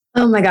create.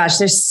 Oh my gosh,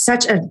 there's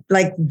such a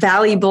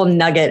valuable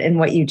nugget in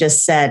what you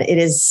just said. It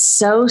is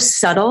so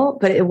subtle,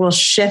 but it will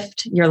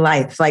shift your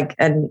life.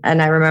 And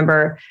I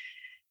remember,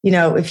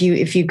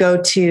 if you go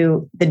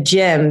to the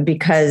gym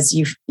because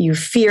you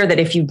fear that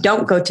if you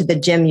don't go to the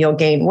gym, you'll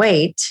gain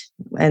weight.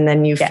 And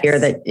then you fear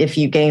that if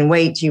you gain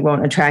weight, you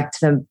won't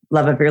attract the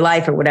love of your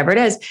life or whatever it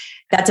is.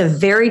 That's a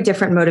very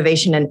different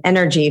motivation and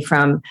energy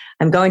from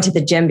I'm going to the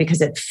gym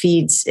because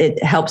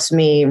it helps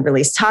me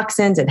release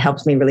toxins. It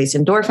helps me release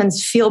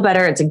endorphins, feel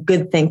better. It's a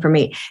good thing for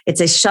me.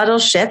 It's a subtle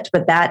shift,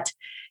 but that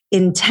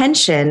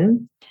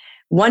intention,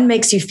 one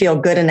makes you feel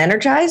good and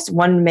energized.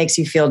 One makes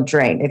you feel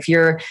drained. If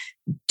you're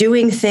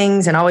doing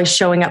things and always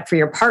showing up for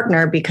your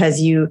partner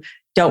because you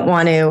don't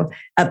want to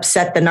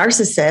upset the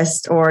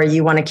narcissist or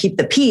you want to keep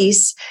the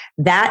peace,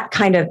 that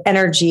kind of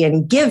energy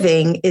and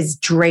giving is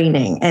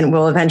draining and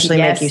will eventually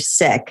make you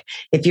sick.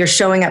 If you're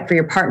showing up for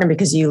your partner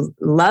because you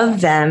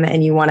love them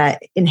and you want to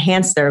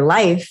enhance their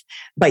life,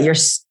 but you're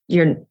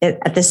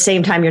at the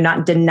same time, you're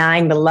not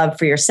denying the love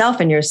for yourself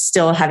and you're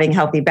still having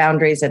healthy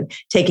boundaries and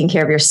taking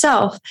care of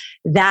yourself,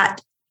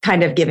 that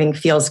kind of giving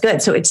feels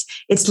good. So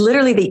it's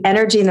literally the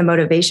energy and the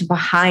motivation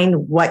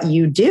behind what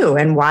you do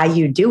and why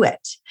you do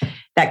it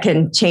that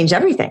can change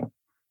everything.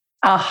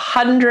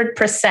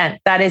 100%.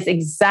 That is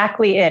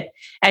exactly it.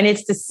 And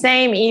it's the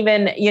same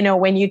even,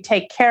 when you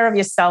take care of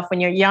yourself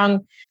when you're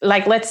young,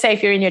 like let's say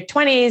if you're in your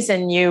 20s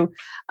and you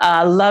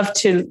love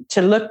to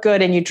look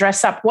good and you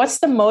dress up, what's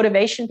the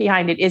motivation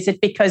behind it? Is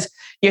it because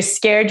you're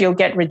scared you'll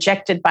get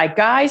rejected by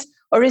guys?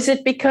 Or is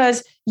it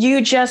because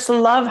you just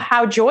love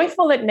how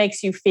joyful it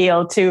makes you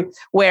feel to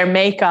wear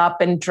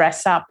makeup and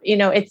dress up?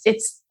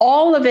 It's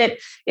all of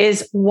it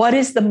is what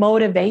is the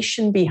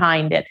motivation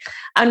behind it?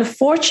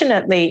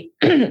 Unfortunately,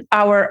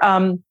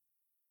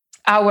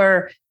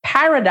 our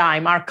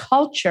paradigm, our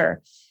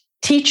culture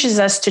teaches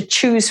us to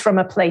choose from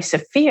a place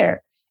of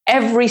fear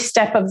every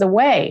step of the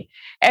way.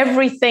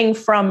 Everything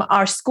from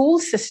our school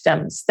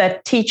systems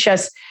that teach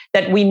us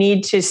that we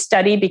need to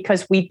study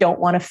because we don't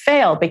want to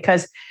fail,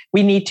 because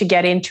we need to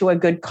get into a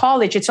good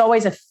college. It's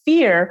always a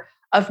fear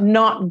of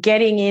not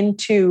getting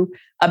into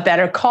a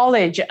better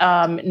college,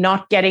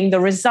 not getting the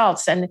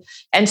results.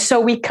 And so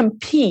we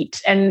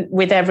compete and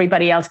with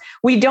everybody else.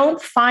 We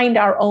don't find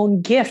our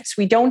own gifts.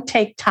 We don't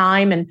take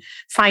time and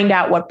find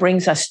out what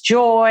brings us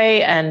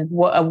joy and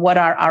what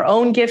are our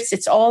own gifts.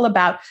 It's all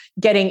about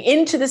getting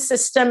into the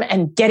system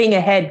and getting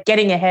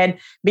ahead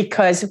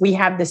because we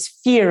have this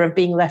fear of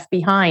being left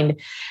behind.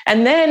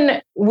 And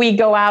then we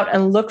go out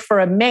and look for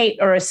a mate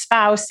or a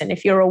spouse. And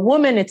if you're a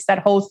woman, it's that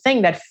whole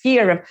thing, that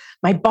fear of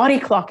my body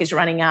clock is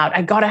running out.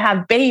 I got to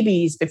have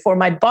babies before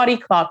my body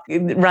clock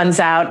runs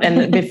out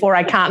and before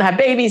I can't have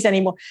babies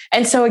anymore.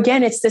 And so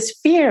again, it's this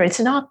fear.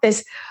 It's not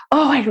this,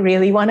 oh, I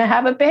really want to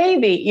have a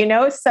baby, you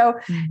know? So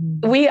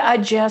we are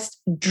just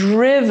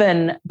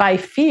driven by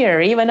fear.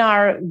 Even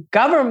our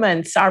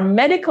governments, our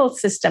medical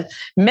system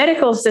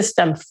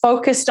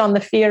focused on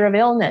the fear of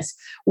illness.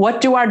 What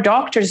do our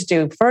doctors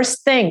do?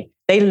 First thing,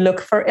 they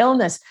look for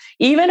illness.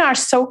 Even our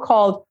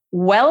so-called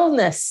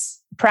wellness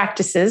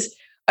practices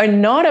are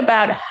not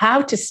about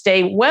how to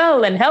stay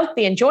well and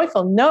healthy and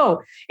joyful.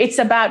 No, it's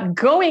about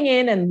going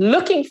in and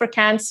looking for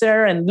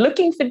cancer and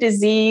looking for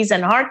disease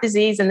and heart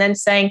disease and then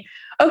saying,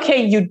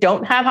 okay, you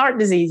don't have heart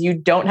disease, you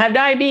don't have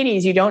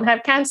diabetes, you don't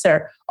have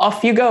cancer.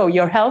 Off you go,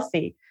 you're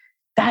healthy.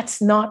 That's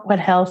not what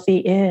healthy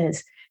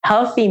is.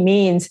 Healthy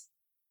means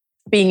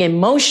being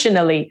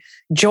emotionally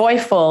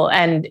joyful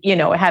and, you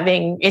know,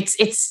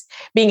 it's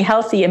being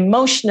healthy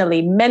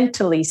emotionally,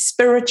 mentally,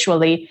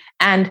 spiritually,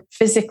 and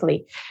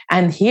physically.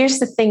 And here's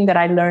the thing that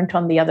I learned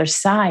on the other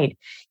side.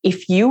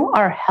 If you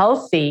are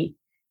healthy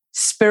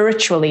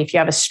spiritually, if you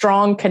have a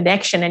strong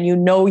connection and you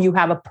know you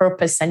have a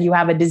purpose and you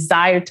have a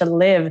desire to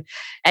live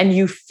and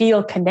you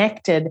feel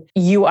connected,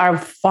 you are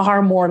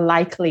far more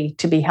likely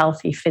to be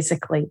healthy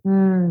physically.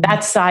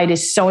 That side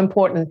is so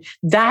important.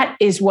 That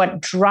is what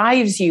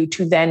drives you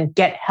to then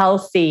get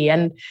healthy.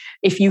 And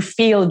if you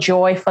feel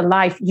joy for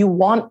life, you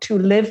want to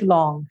live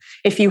long.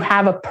 If you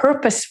have a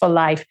purpose for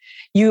life,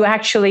 you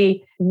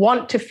actually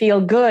want to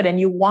feel good and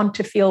you want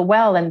to feel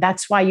well. And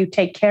that's why you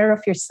take care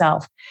of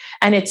yourself.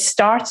 And it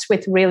starts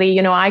with really,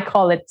 you know, I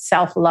call it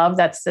self-love.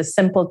 That's the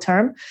simple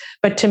term.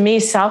 But to me,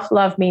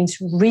 self-love means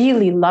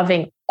really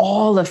loving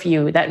all of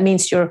you. That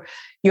means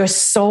your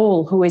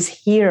soul who is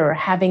here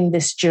having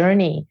this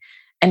journey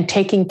and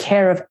taking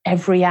care of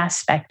every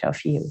aspect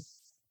of you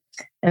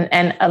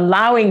and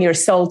allowing your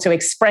soul to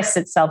express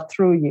itself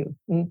through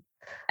you.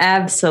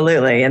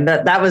 Absolutely. And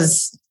that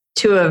was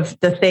two of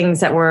the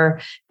things that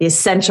were the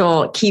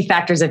essential key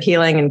factors of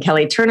healing in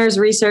Kelly Turner's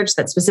research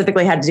that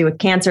specifically had to do with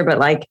cancer. But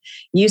like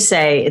you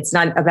say, it's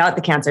not about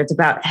the cancer, it's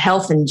about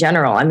health in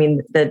general. I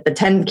mean, the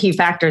 10 key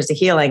factors to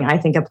healing, I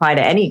think, apply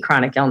to any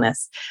chronic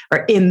illness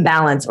or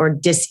imbalance or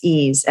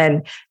dis-ease.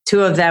 And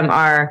two of them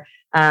are,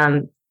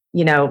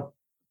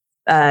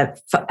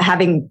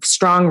 having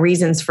strong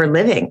reasons for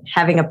living,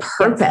 having a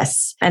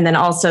purpose, and then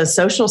also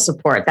social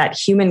support, that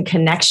human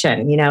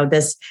connection. You know,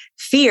 this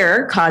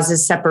fear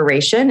causes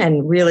separation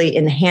and really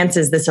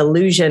enhances this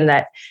illusion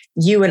that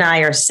you and I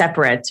are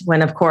separate,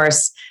 when of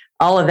course,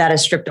 all of that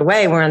is stripped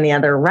away. We're in the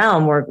other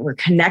realm. We're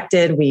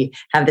connected. We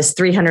have this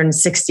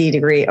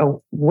 360-degree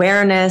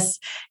awareness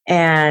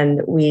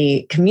and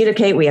we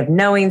communicate. We have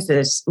knowings.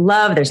 There's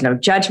love. There's no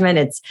judgment.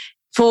 It's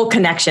full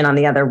connection on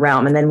the other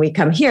realm. And then we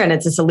come here and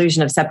it's this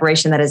illusion of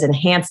separation that is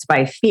enhanced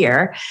by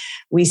fear.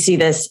 We see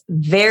this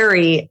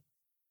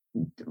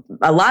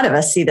a lot of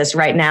us see this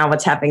right now.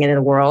 What's happening in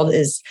the world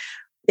is,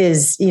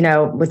 you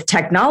know, with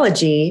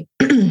technology.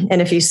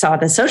 And if you saw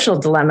The Social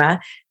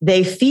Dilemma,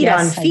 they feed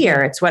on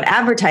fear. It's what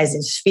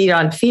advertisers feed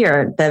on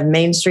fear. The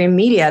mainstream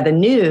media, the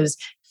news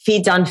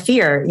feeds on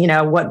fear. You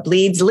know, what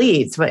bleeds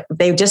leads. What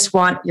they just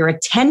want your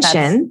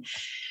attention.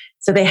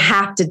 So they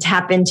have to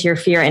tap into your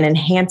fear and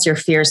enhance your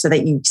fear so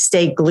that you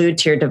stay glued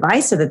to your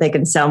device so that they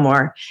can sell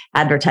more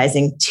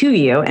advertising to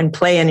you and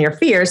play in your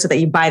fear so that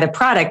you buy the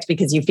product,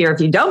 because you fear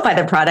if you don't buy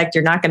the product,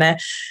 you're not going to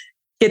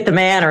get the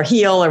man or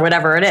heal or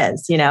whatever it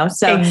is, you know?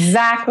 So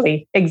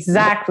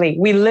Exactly.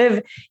 We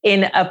live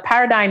in a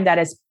paradigm that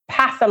is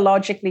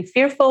pathologically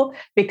fearful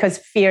because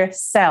fear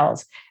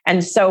sells.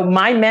 And so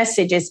my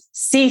message is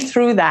see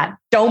through that.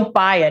 Don't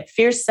buy it.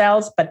 Fear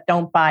sells, but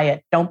don't buy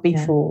it. Don't be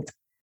fooled.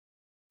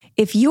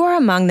 If you are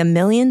among the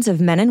millions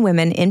of men and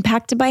women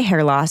impacted by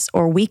hair loss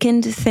or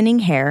weakened, thinning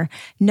hair,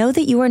 know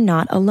that you are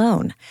not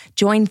alone.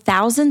 Join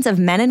thousands of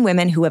men and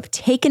women who have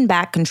taken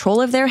back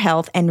control of their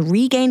health and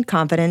regained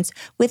confidence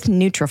with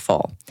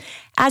Nutrafol.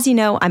 As you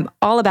know, I'm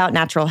all about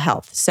natural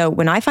health. So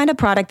when I find a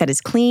product that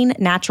is clean,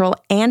 natural,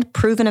 and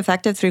proven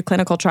effective through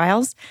clinical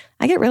trials,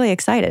 I get really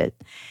excited.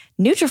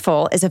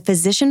 Nutrafol is a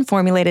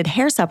physician-formulated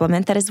hair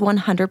supplement that is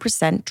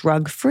 100%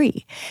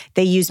 drug-free.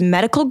 They use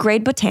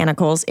medical-grade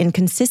botanicals in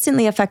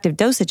consistently effective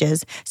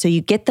dosages, so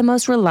you get the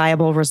most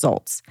reliable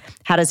results.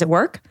 How does it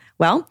work?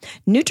 Well,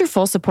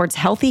 Nutrafol supports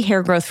healthy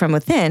hair growth from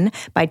within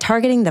by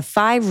targeting the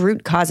 5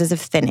 root causes of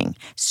thinning: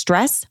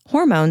 stress,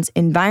 hormones,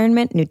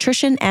 environment,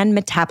 nutrition, and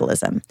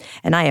metabolism.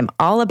 And I am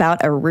all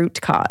about a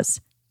root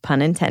cause.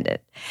 pun intended.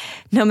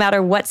 No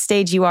matter what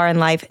stage you are in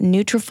life,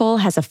 Nutrafol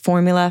has a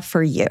formula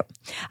for you.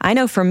 I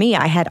know for me,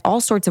 I had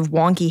all sorts of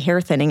wonky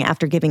hair thinning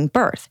after giving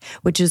birth,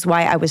 which is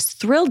why I was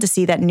thrilled to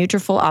see that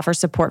Nutrafol offers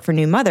support for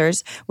new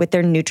mothers with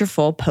their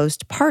Nutrafol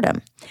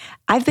postpartum.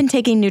 I've been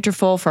taking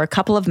Nutrafol for a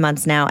couple of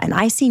months now, and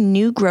I see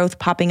new growth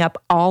popping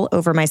up all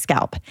over my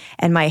scalp.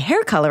 And my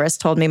hair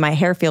colorist told me my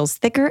hair feels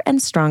thicker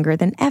and stronger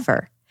than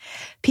ever.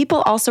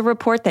 People also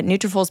report that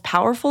Nutrafol's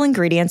powerful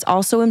ingredients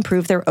also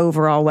improve their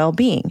overall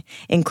well-being,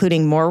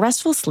 including more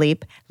restful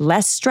sleep,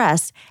 less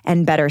stress,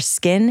 and better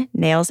skin,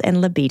 nails, and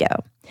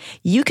libido.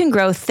 You can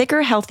grow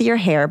thicker, healthier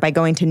hair by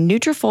going to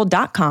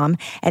Nutrafol.com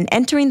and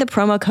entering the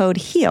promo code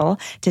HEAL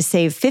to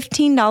save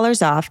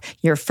 $15 off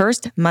your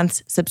first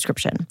month's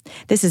subscription.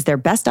 This is their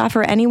best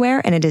offer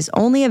anywhere, and it is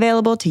only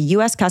available to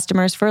U.S.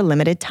 customers for a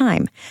limited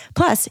time.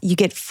 Plus, you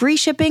get free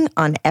shipping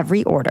on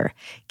every order.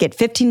 Get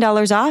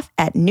 $15 off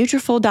at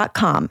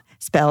Nutrafol.com,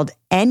 spelled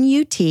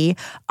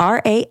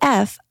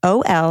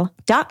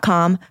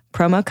Nutrafol.com,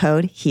 promo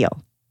code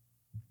HEAL.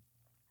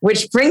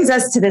 Which brings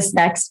us to this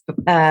next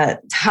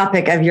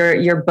topic of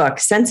your book,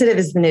 Sensitive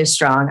is the New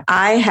Strong.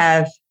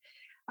 I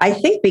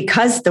think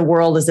because the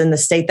world is in the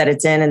state that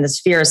it's in and the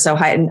sphere is so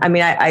high, and I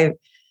mean,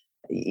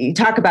 you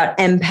talk about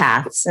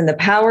empaths and the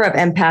power of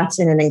empaths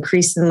in an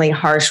increasingly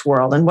harsh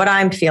world. And what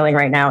I'm feeling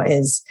right now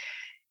is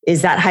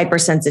that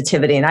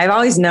hypersensitivity. And I've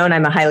always known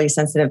I'm a highly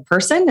sensitive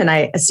person, and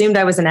I assumed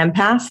I was an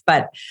empath,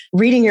 but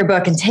reading your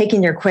book and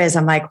taking your quiz,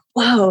 I'm like,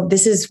 whoa,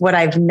 this is what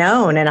I've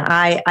known. And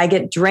I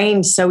get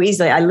drained so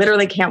easily. I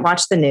literally can't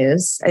watch the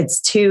news.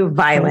 It's too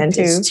violent.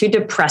 It's too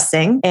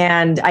depressing.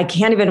 And I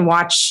can't even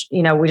watch,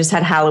 we just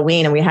had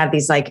Halloween and we have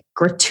these like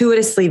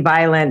gratuitously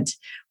violent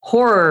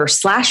horror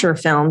slasher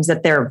films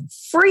that they're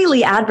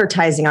freely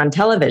advertising on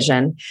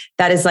television.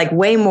 That is like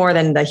way more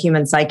than the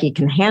human psyche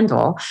can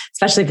handle,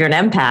 especially if you're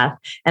an empath.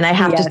 And I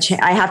have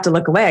I have to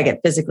look away. I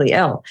get physically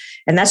ill.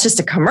 And that's just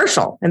a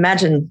commercial.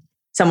 Imagine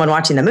someone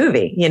watching the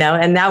movie,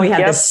 and now we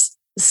have this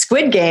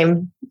Squid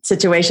Game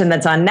situation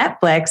that's on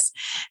Netflix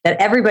that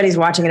everybody's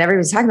watching and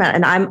everybody's talking about.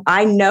 And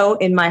I know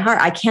in my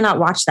heart, I cannot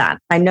watch that.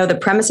 I know the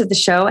premise of the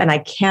show and I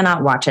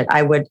cannot watch it.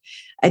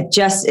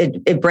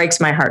 It breaks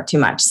my heart too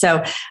much.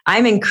 So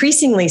I'm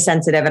increasingly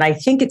sensitive. And I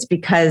think it's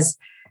because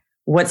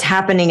what's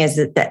happening is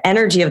that the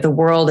energy of the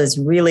world is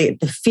really,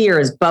 the fear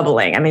is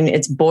bubbling. I mean,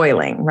 it's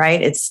boiling,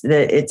 right? It's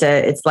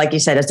like you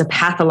said, it's a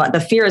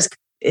the fear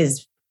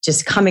is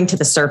just coming to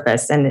the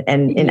surface and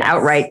in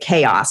outright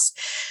chaos.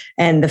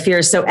 And the fear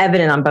is so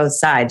evident on both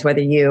sides,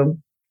 whether you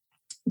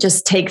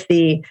just take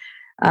the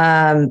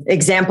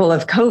example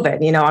of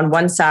COVID, on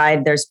one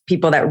side, there's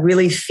people that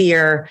really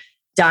fear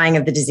dying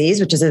of the disease,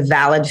 which is a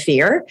valid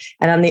fear.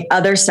 And on the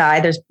other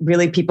side, there's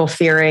really people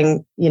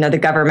fearing, the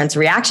government's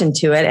reaction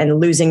to it and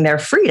losing their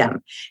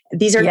freedom.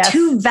 These are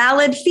two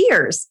valid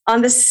fears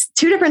on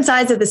two different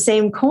sides of the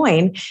same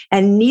coin.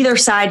 And neither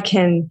side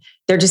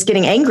they're just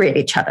getting angry at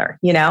each other,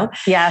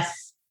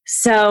 Yes.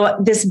 So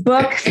this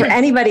book, for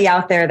anybody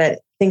out there that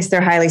thinks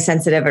they're highly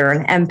sensitive or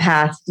an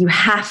empath, you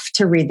have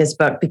to read this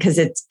book because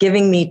it's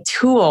giving me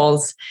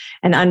tools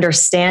and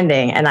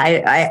understanding. And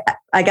I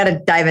got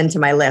to dive into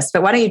my list,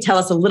 but why don't you tell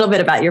us a little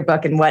bit about your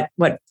book and what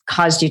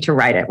caused you to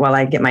write it while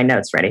I get my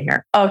notes ready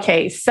here?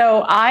 Okay.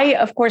 So I,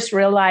 of course,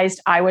 realized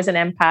I was an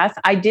empath.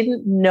 I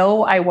didn't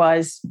know I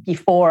was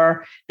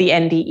before the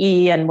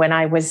NDE and when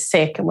I was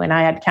sick and when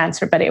I had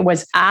cancer, but it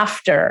was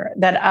after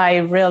that I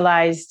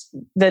realized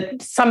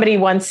that somebody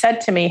once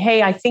said to me,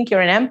 hey, I think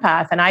you're an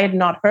empath. And I had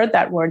not heard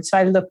that word. So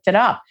I looked it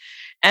up.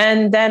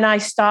 And then I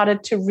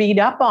started to read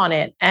up on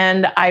it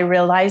and I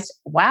realized,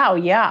 wow,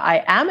 yeah,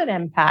 I am an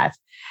empath.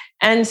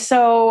 And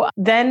so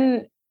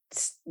then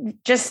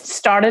just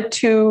started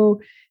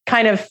to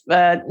kind of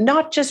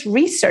not just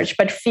research,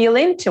 but feel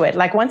into it.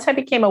 Like once I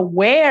became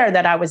aware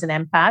that I was an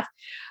empath,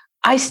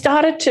 I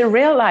started to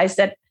realize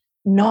that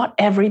not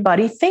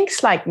everybody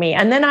thinks like me.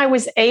 And then I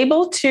was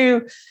able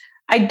to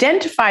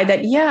identify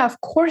that, yeah, of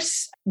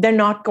course, they're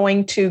not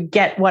going to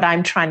get what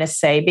I'm trying to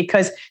say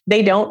because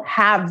they don't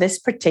have this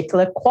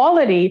particular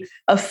quality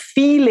of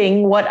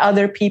feeling what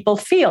other people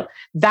feel.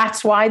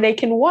 That's why they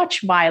can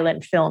watch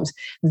violent films.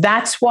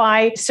 That's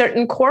why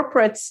certain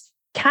corporates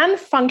can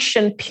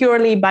function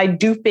purely by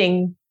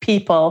duping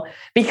people,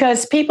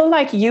 because people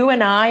like you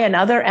and I and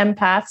other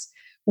empaths,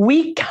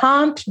 we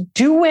can't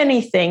do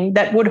anything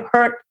that would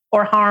hurt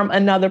or harm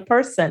another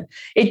person.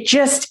 It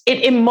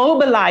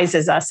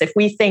immobilizes us if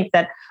we think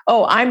that,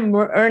 oh, I'm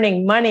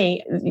earning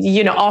money,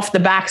 off the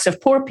backs of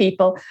poor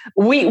people.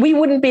 We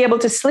wouldn't be able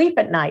to sleep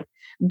at night.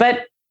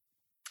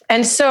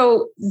 And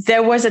so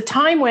there was a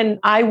time when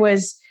I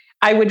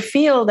would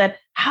feel that,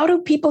 how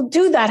do people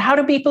do that? How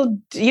do people,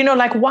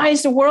 why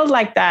is the world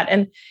like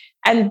that?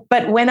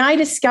 But when I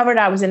discovered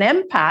I was an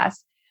empath,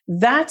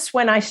 that's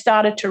when I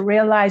started to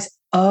realize,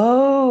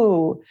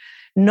 oh,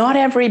 not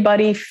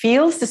everybody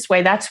feels this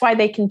way. That's why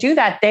they can do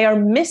that. They are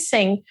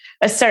missing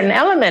a certain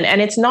element.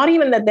 And it's not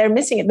even that they're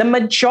missing it. The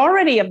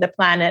majority of the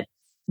planet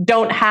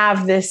don't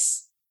have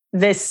this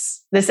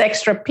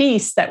extra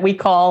piece that we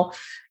call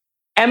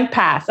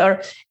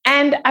empath,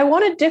 and I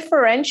want to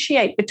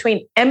differentiate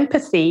between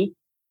empathy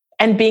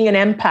and being an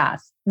empath.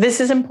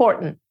 This is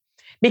important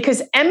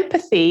because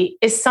empathy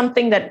is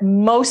something that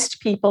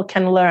most people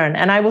can learn.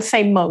 And I will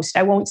say most,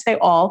 I won't say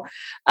all,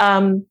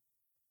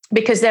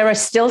 because there are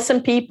still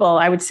some people,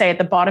 I would say, at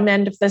the bottom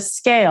end of the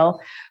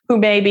scale who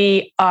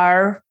maybe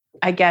are,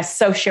 I guess,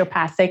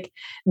 sociopathic,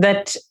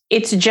 that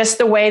it's just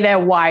the way they're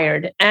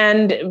wired.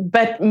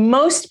 But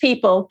most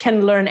people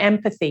can learn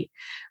empathy.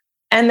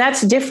 And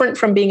that's different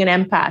from being an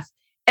empath.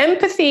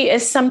 Empathy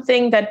is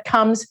something that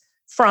comes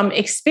from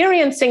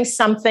experiencing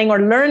something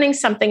or learning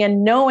something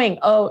and knowing,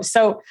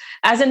 so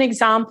as an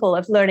example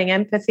of learning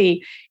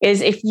empathy is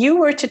if you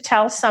were to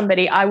tell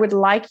somebody, I would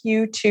like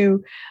you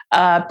to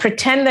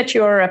pretend that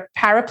you're a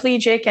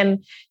paraplegic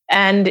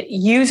and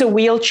use a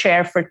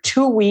wheelchair for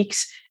 2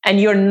 weeks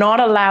and you're not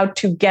allowed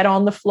to get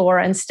on the floor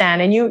and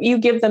stand. And you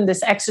give them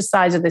this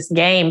exercise or this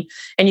game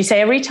and you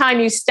say, every time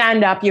you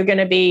stand up, you're going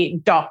to be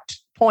docked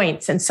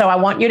points. And so I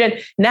want you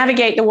to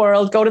navigate the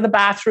world, go to the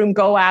bathroom,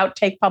 go out,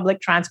 take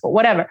public transport,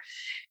 whatever.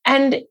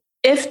 And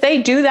if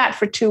they do that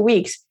for 2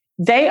 weeks,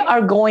 they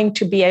are going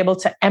to be able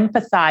to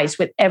empathize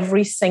with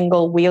every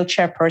single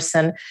wheelchair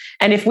person.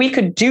 And if we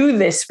could do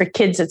this for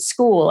kids at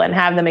school and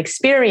have them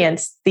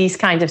experience these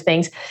kinds of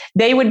things,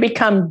 they would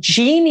become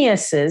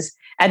geniuses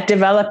at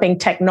developing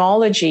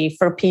technology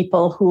for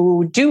people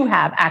who do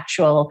have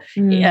actual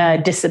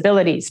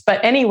disabilities.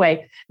 But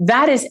anyway,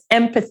 that is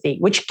empathy,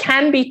 which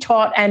can be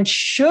taught and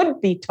should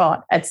be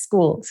taught at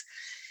schools.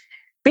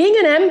 Being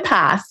an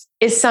empath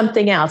is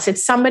something else.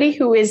 It's somebody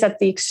who is at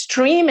the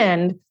extreme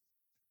end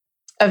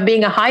of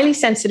being a highly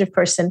sensitive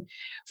person,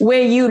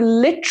 where you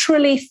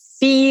literally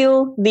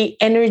feel the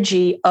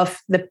energy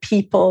of the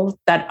people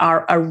that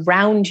are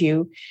around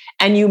you,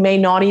 and you may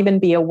not even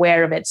be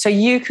aware of it. So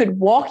you could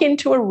walk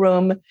into a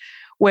room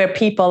where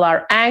people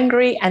are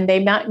angry and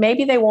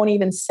maybe they won't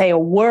even say a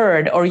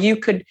word, or you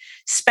could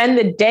spend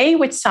the day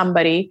with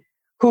somebody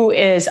who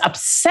is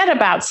upset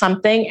about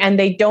something and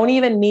they don't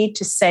even need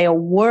to say a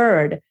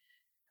word,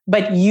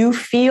 but you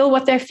feel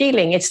what they're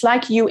feeling. It's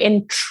like you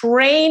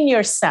entrain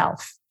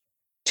yourself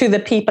to the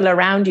people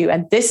around you.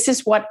 And this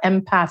is what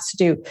empaths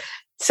do.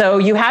 So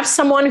you have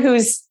someone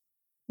whose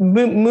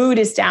mood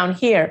is down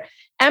here.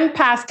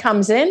 Empath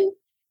comes in,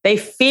 they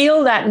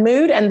feel that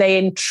mood and they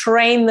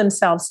entrain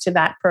themselves to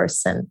that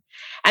person.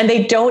 And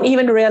they don't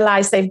even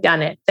realize they've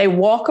done it. They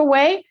walk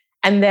away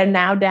and they're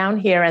now down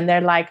here and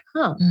they're like,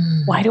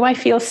 why do I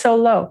feel so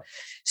low?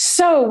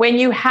 So when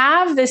you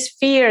have this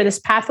fear, this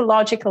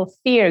pathological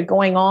fear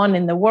going on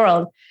in the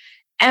world,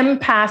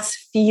 empaths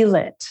feel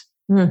it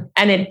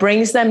and it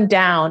brings them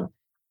down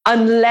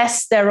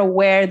unless they're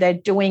aware they're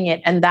doing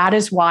it. And that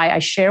is why I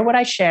share what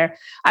I share.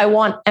 I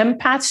want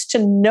empaths to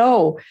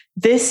know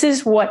this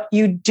is what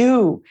you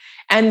do.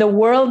 And the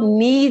world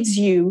needs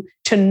you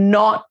to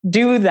not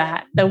do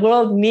that. The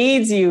world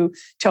needs you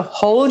to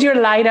hold your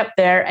light up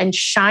there and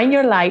shine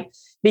your light,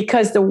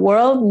 because the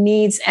world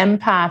needs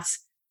empaths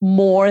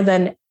more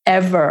than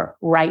ever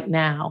right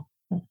now.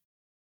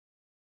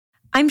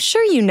 I'm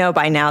sure you know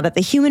by now that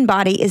the human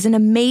body is an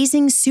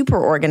amazing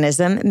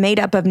superorganism made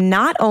up of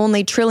not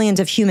only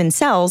trillions of human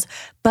cells,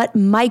 but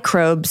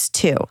microbes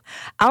too.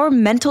 Our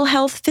mental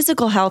health,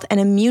 physical health, and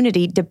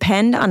immunity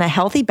depend on a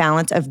healthy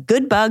balance of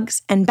good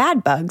bugs and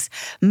bad bugs,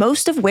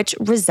 most of which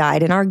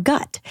reside in our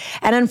gut.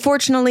 And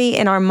unfortunately,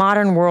 in our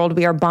modern world,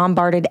 we are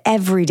bombarded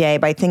every day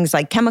by things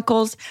like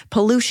chemicals,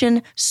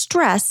 pollution,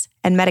 stress,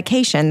 and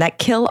medication that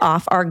kill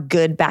off our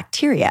good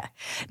bacteria.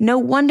 No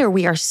wonder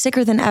we are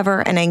sicker than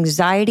ever, and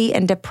anxiety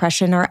and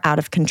depression are out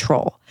of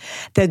control.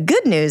 The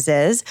good news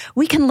is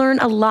we can learn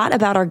a lot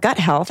about our gut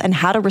health and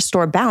how to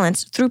restore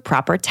balance through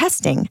proper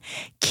testing.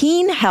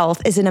 Keen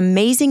Health is an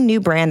amazing new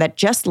brand that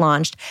just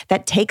launched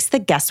that takes the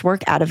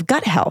guesswork out of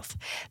gut health.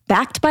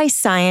 Backed by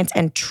science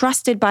and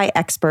trusted by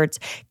experts,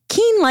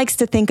 Keen likes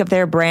to think of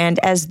their brand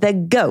as the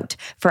GOAT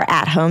for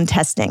at-home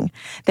testing.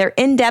 Their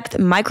in-depth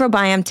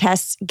microbiome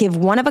tests give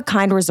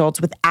one-of-a-kind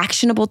results with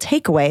actionable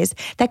takeaways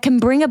that can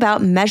bring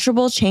about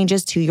measurable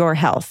changes to your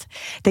health.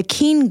 The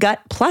Keen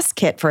Gut Plus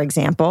Kit, for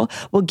example,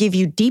 will give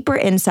you deeper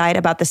insight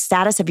about the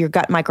status of your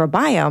gut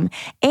microbiome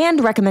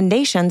and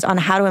recommendations on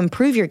how to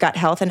improve your gut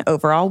health and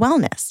overall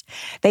wellness.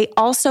 They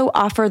also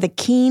offer the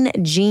Keen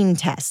Gene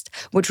Test,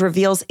 which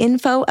reveals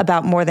info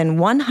about more than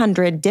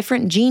 100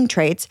 different gene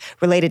traits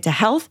related to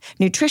health,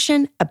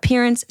 nutrition,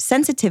 appearance,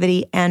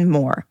 sensitivity, and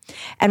more.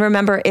 And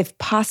remember, if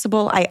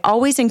possible, I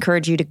always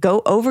encourage you to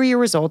go over your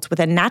results with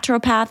a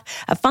naturopath,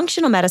 a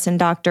functional medicine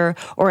doctor,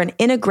 or an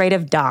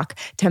integrative doc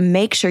to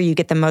make sure you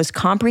get the most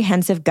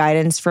comprehensive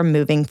guidance for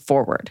moving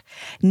forward.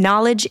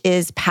 Knowledge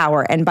is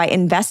power, and by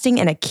investing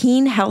in a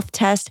Keen Health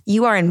test,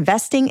 you are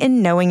investing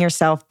in knowing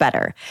yourself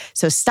better.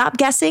 So stop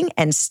guessing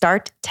and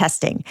start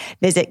testing.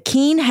 Visit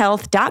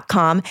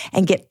keenhealth.com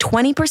and get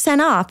 20%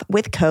 off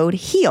with code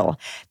HEAL.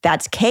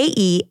 That's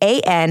KEAN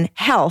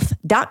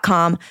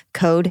health.com,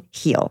 code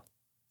HEAL.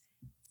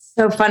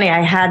 So funny.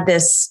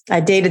 I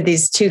dated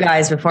these two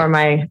guys before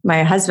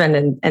my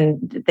husband,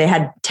 and they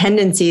had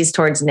tendencies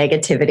towards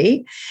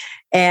negativity.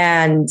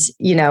 And,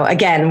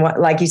 again,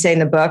 like you say in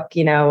the book,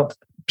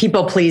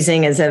 people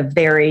pleasing is a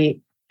very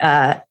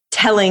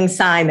telling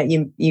sign that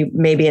you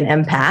may be an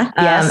empath.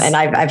 Yes. And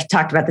I've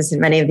talked about this in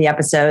many of the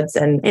episodes,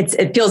 and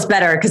it feels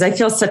better because I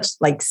feel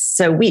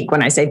so weak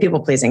when I say people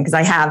pleasing, because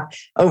I have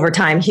over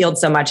time healed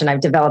so much and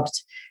I've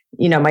developed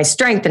my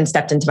strength and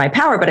stepped into my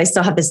power, but I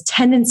still have this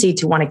tendency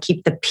to want to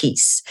keep the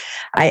peace.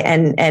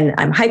 And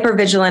I'm hyper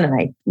vigilant, and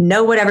I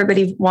know what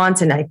everybody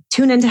wants, and I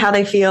tune into how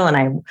they feel, and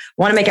I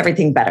want to make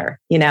everything better,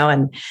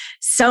 and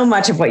so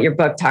much of what your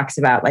book talks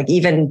about, like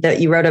even that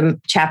you wrote a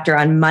chapter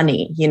on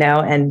money,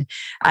 and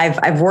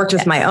I've worked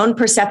with my own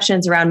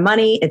perceptions around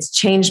money. It's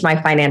changed my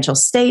financial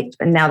state.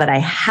 And now that I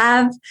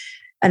have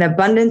an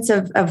abundance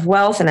of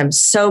wealth and I'm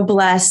so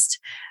blessed,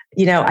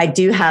 I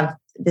do have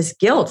this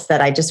guilt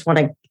that I just want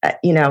to,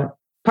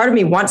 part of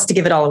me wants to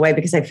give it all away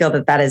because I feel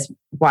that is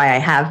why I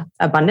have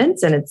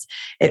abundance. And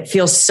it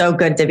feels so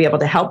good to be able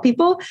to help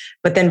people.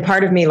 But then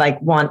part of me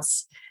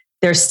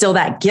there's still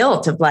that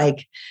guilt of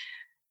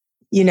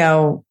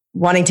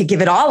wanting to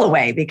give it all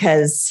away,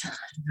 because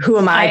who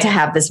am I to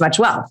have this much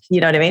wealth?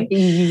 You know what I mean?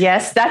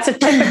 Yes, that's a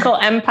typical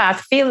empath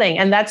feeling.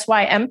 And that's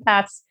why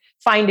empaths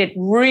find it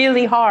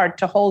really hard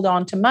to hold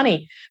on to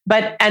money.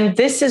 And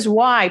this is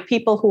why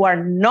people who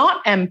are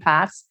not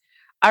empaths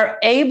are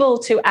able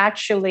to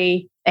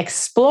actually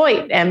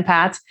exploit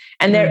empaths,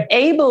 and they're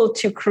able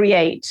to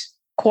create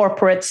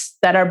corporates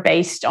that are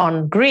based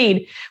on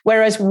greed.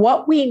 Whereas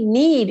what we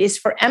need is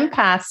for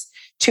empaths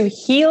to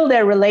heal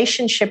their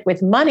relationship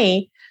with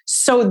money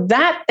so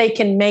that they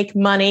can make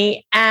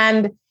money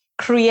and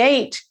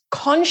create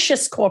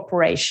conscious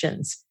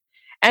corporations.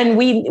 And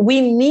we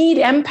need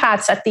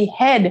empaths at the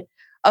head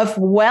of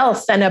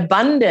wealth and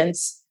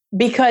abundance,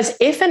 because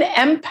if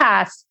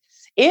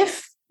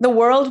the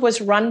world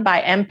was run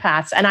by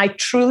empaths, and I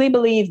truly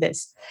believe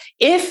this,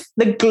 if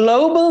the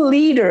global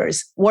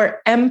leaders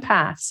were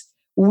empaths,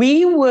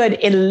 we would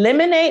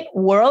eliminate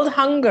world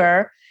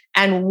hunger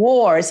and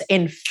wars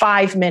in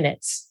 5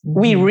 minutes.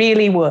 We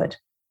really would.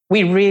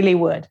 We really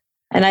would.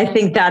 And I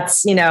think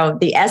that's,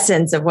 the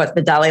essence of what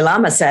the Dalai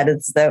Lama said.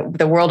 It's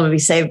the world would be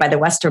saved by the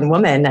Western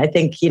woman. I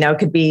think,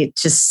 could be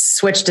just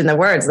switched in the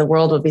words. The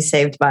world would be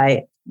saved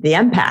by the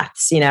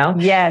empaths,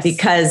 Yes.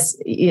 Because,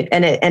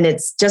 and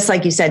it's just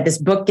like you said, this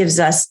book gives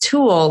us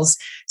tools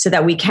so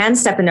that we can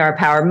step into our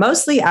power,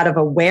 mostly out of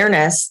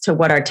awareness to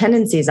what our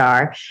tendencies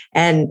are.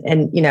 And,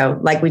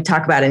 like we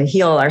talk about in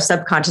Heal, our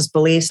subconscious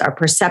beliefs, our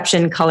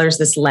perception colors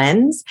this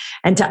lens,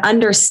 and to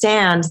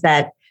understand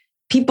that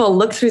people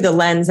look through the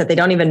lens that they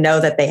don't even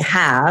know that they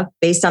have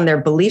based on their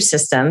belief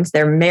systems,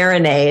 their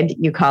marinade,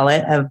 you call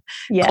it, of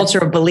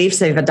cultural beliefs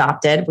they've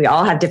adopted. We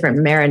all have different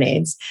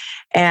marinades.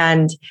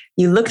 And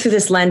you look through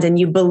this lens and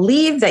you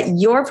believe that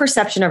your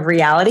perception of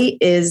reality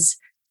is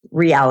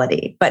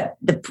reality. But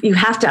you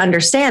have to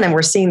understand, and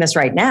we're seeing this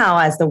right now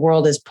as the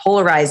world is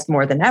polarized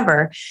more than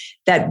ever,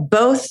 that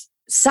both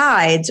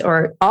sides,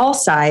 or all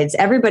sides,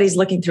 everybody's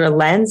looking through a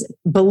lens,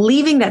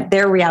 believing that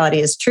their reality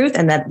is truth,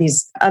 and that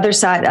these other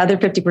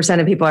 50%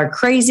 of people are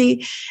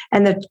crazy.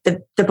 And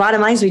the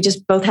bottom line is we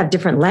just both have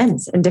different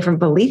lens and different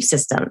belief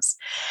systems.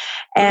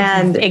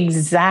 And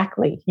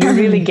exactly, you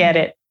really get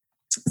it.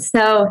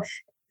 So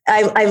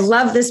I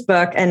love this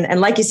book. And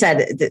like you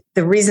said,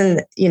 the reason,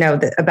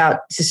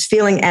 about just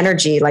feeling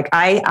energy, like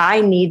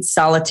I need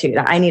solitude.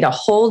 I need a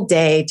whole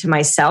day to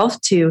myself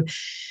to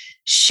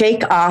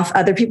shake off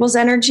other people's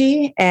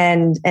energy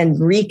and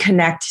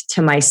reconnect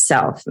to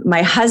myself.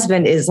 My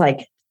husband is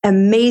like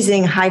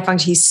amazing, high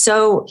function. He's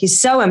so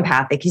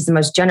empathic. He's the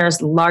most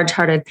generous,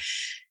 large-hearted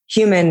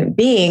human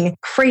being,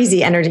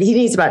 crazy energy. He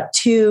needs about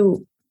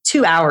two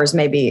hours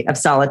maybe of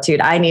solitude.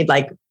 I need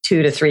like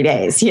 2 to 3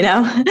 days,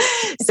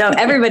 So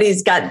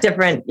everybody's got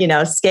different,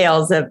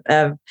 scales of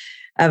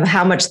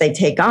how much they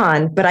take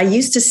on. But I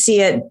used to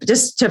see it,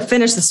 just to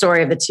finish the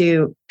story of the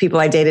two people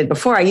I dated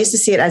before, I used to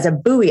see it as a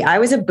buoy. I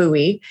was a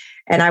buoy,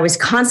 and I was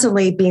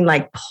constantly being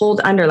like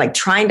pulled under, like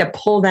trying to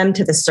pull them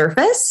to the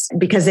surface,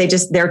 because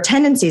their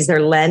tendencies,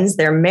 their lens,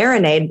 their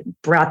marinade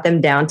brought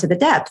them down to the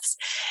depths.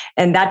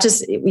 And that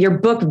your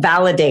book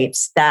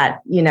validates that,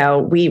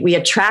 we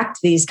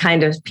attract these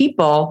kind of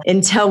people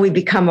until we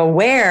become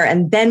aware,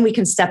 and then we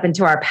can step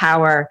into our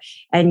power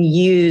and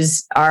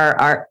use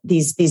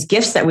these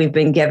gifts that we've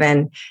been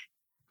given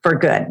for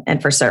good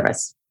and for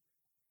service.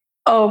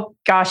 Oh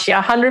gosh,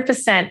 yeah,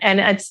 100%.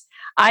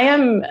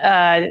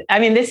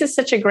 And this is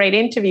such a great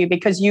interview,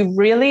 because you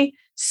really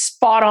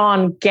spot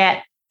on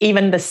get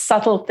even the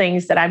subtle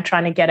things that I'm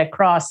trying to get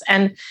across.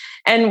 And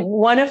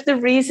one of the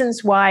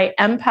reasons why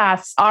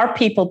empaths are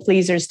people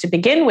pleasers to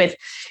begin with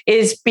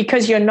is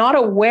because you're not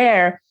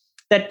aware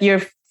that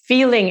you're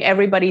feeling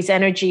everybody's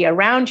energy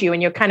around you,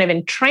 and you're kind of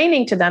in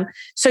training to them.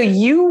 So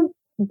you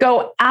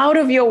go out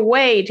of your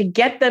way to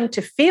get them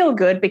to feel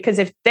good, because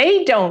if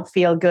they don't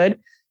feel good,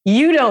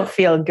 you don't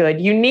feel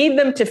good. You need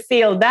them to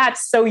feel that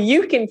so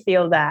you can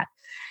feel that.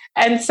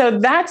 And so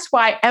that's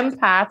why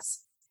empaths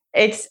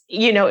it's,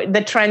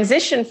 the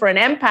transition for an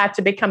empath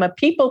to become a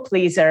people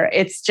pleaser.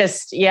 It's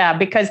just,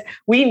 because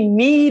we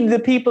need the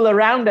people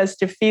around us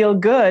to feel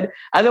good.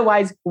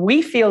 Otherwise,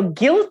 we feel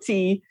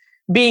guilty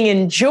being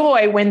in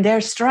joy when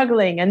they're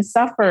struggling and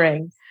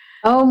suffering.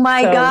 Oh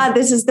my God,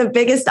 this is the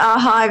biggest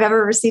aha I've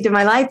ever received in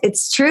my life.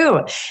 It's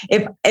true.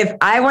 If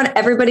I want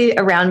everybody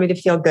around me to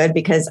feel good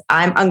because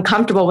I'm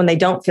uncomfortable when they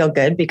don't feel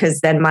good,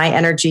 because then my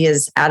energy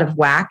is out of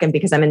whack, and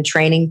because I'm in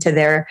training to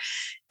their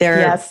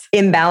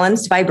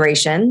imbalanced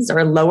vibrations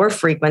or lower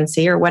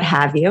frequency or what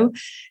have you,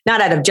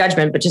 not out of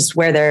judgment, but just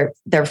where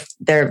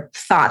their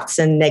thoughts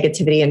and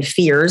negativity and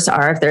fears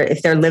are,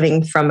 if they're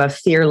living from a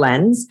fear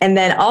lens. And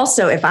then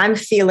also if I'm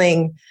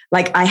feeling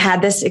like I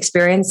had this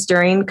experience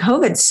during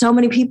COVID, so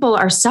many people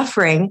are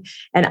suffering.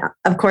 And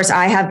of course,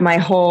 I have my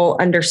whole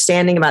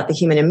understanding about the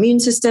human immune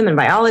system and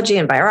biology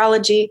and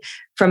virology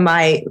from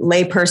my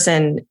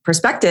layperson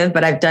perspective,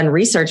 but I've done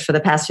research for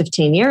the past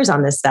 15 years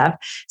on this stuff.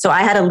 So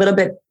I had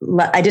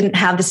I didn't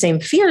have the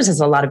same fears as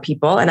a lot of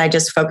people. And I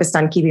just focused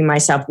on keeping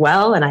myself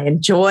well. And I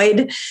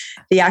enjoyed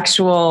the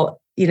actual,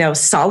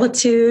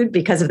 solitude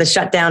because of the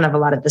shutdown of a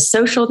lot of the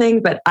social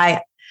things. But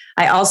I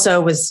also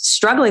was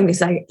struggling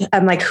because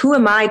I'm like, who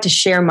am I to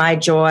share my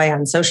joy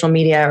on social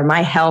media or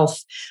my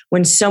health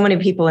when so many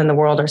people in the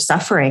world are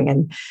suffering?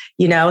 And,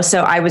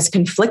 so I was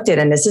conflicted,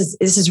 and this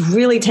is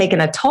really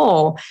taken a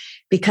toll,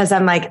 because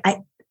I'm like,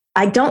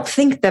 I don't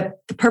think that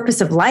the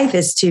purpose of life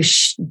is to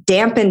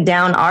dampen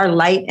down our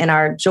light and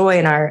our joy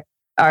and our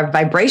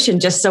vibration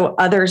just so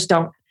others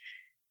feel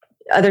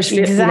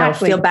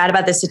bad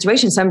about this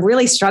situation. So I'm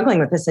really struggling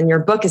with this, and your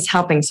book is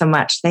helping so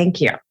much.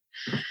 Thank you.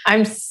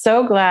 I'm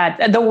so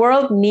glad. The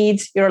world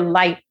needs your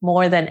light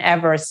more than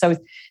ever. So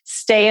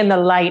stay in the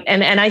light.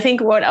 And I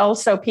think what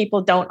also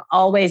people don't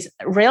always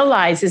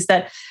realize is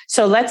that,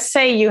 so let's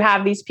say you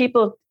have these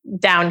people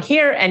down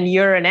here and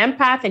you're an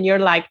empath and you're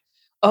like,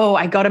 oh,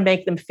 I got to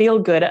make them feel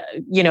good.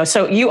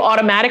 So you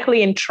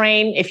automatically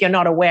entrain if you're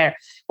not aware.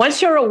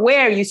 Once you're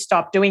aware, you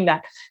stop doing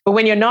that. But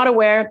when you're not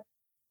aware,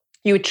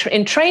 you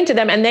entrain to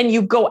them, and then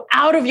you go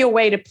out of your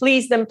way to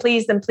please them.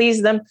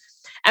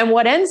 And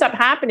what ends up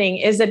happening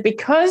is that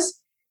because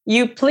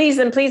you please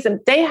them,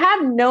 they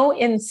have no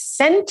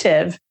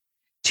incentive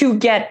to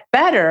get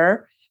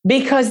better,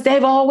 because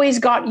they've always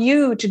got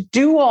you to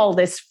do all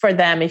this for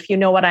them, if you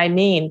know what I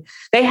mean.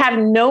 They have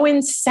no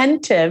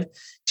incentive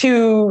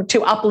to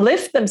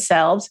uplift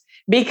themselves,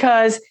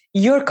 because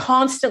you're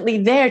constantly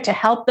there to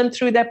help them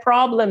through their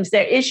problems,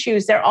 their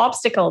issues, their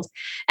obstacles.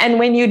 And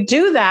when you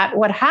do that,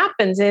 what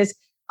happens is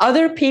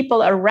other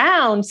people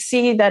around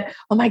see that,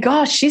 oh my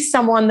gosh, she's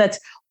someone that's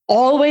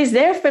always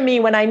there for me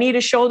when I need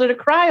a shoulder to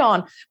cry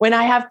on, when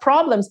I have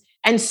problems.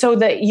 And so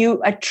that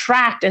you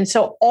attract. And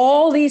so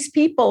all these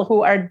people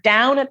who are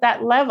down at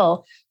that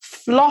level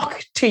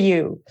flock to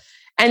you.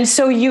 And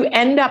so you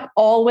end up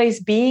always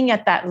being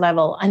at that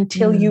level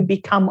until you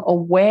become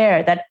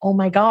aware that, oh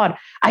my God,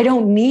 I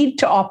don't need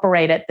to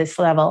operate at this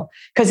level.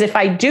 Because if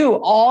I do,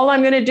 all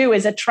I'm going to do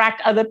is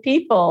attract other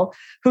people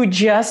who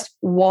just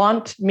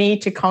want me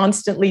to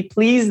constantly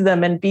please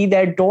them and be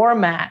their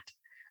doormat.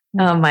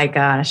 Oh my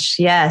gosh.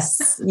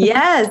 Yes.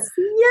 Yes.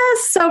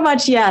 So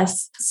much.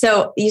 Yes.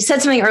 So you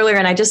said something earlier,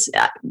 and I just,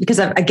 because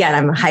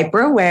I'm hyper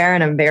aware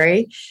and I'm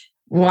very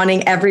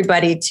wanting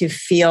everybody to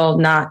feel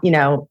not,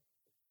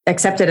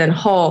 accepted and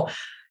whole.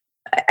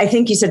 I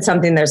think you said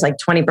something, there's like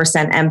 20%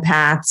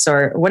 empaths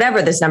or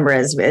whatever this number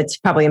is. It's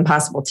probably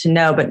impossible to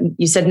know, but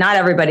you said not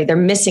everybody, they're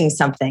missing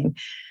something.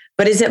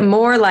 But is it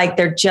more like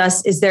there's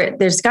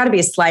got to be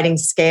a sliding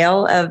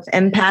scale of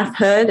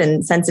empathhood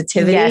and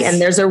sensitivity? Yes. And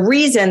there's a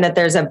reason that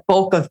there's a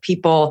bulk of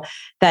people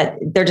that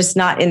they're just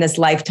not in this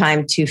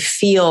lifetime to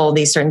feel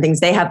these certain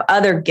things. They have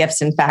other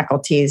gifts and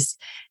faculties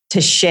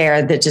to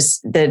share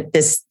that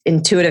this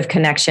intuitive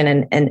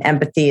connection and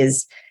empathy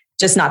is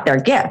just not their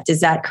gift.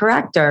 Is that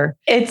correct? Or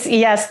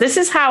yes, this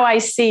is how I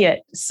see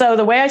it. So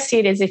the way I see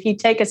it is, if you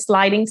take a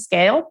sliding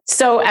scale,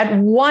 so at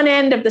one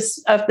end of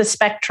the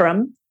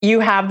spectrum, you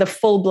have the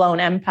full-blown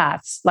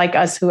empaths like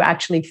us who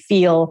actually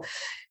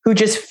who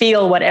just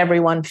feel what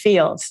everyone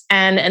feels.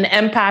 And an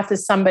empath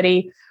is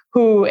somebody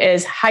who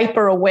is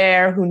hyper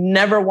aware, who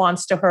never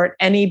wants to hurt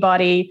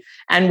anybody.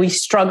 And we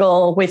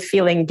struggle with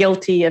feeling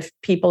guilty if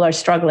people are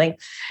struggling.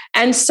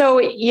 And so,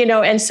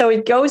 so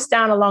it goes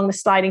down along the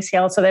sliding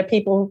scale. So there are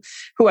people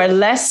who are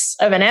less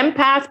of an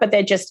empath, but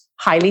they're just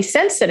highly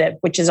sensitive,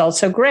 which is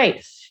also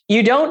great.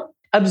 You don't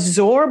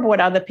absorb what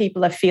other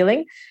people are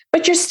feeling,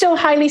 but you're still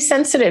highly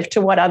sensitive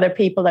to what other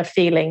people are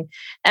feeling.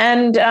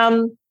 And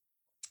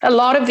a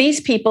lot of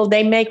these people,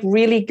 they make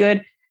really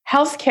good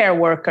healthcare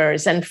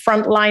workers and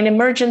frontline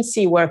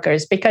emergency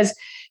workers, because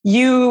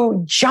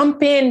you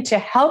jump in to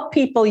help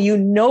people, you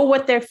know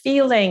what they're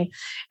feeling,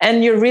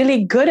 and you're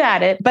really good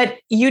at it, but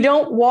you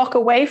don't walk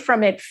away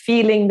from it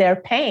feeling their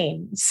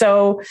pain.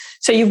 So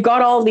you've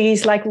got all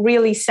these like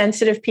really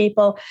sensitive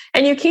people,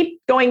 and you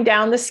keep going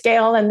down the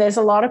scale, and there's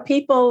a lot of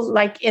people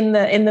like in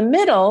the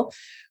middle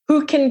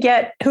who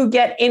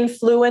get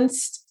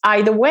influenced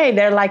either way.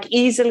 They're like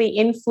easily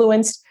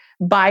influenced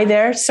by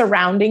their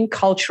surrounding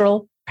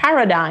cultural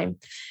paradigm.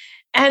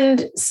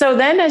 And so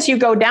then as you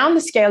go down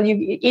the scale,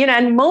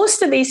 and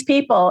most of these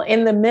people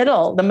in the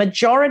middle, the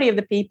majority of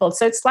the people,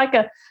 so it's like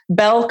a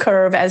bell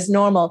curve as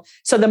normal.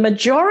 So the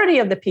majority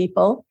of the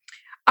people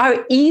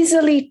are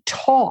easily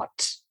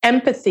taught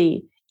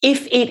empathy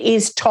if it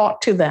is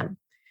taught to them.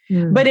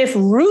 But if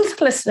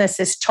ruthlessness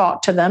is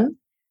taught to them,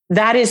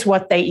 that is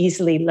what they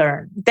easily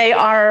learn. They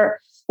are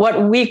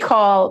what we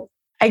call,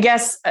 I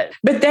guess,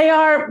 but they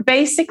are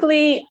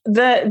basically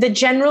the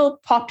general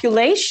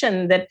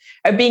population that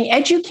are being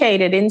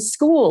educated in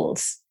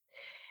schools.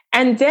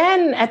 And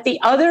then at the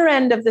other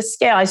end of the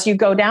scale, as you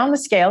go down the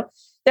scale,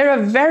 there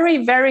are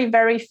very, very,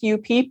 very few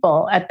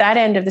people at that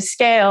end of the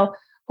scale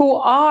who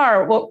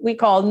are what we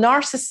call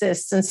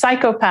narcissists and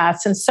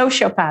psychopaths and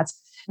sociopaths.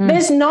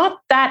 There's not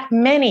that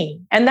many.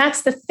 And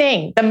that's the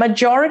thing. The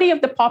majority of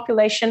the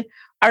population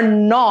are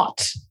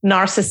not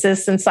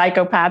narcissists and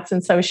psychopaths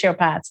and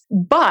sociopaths.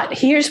 But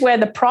here's where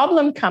the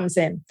problem comes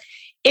in.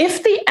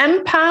 If the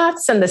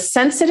empaths and the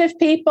sensitive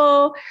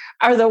people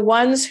are the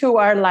ones who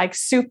are like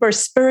super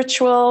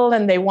spiritual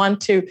and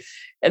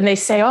they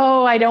say,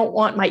 oh, I don't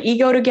want my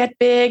ego to get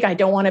big. I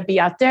don't want to be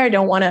out there.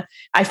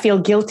 I feel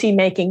guilty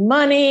making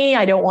money.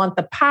 I don't want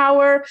the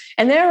power.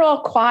 And they're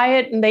all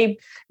quiet and they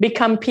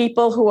become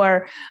people who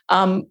are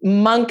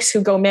monks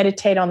who go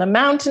meditate on the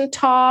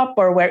mountaintop,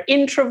 or we're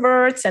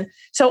introverts. And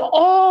so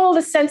all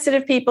the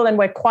sensitive people, and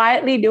we're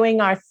quietly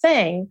doing our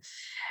thing.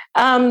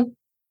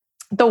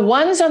 The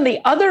ones on the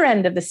other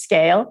end of the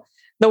scale,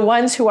 the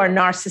ones who are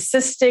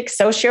narcissistic,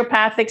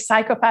 sociopathic,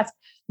 psychopaths,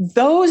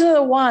 those are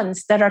the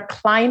ones that are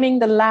climbing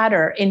the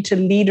ladder into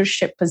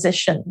leadership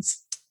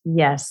positions.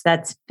 Yes,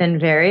 that's been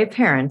very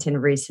apparent in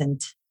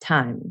recent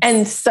times.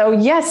 And so,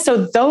 yes,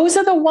 so those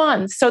are the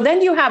ones. So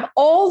then you have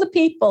all the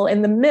people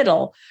in the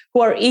middle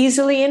who are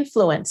easily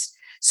influenced.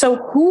 So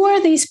who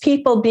are these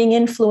people being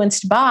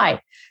influenced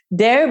by?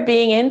 They're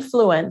being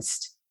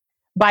influenced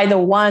by the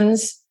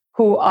ones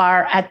who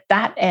are at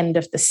that end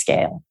of the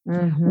scale.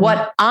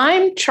 What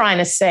I'm trying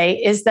to say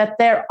is that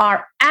there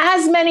are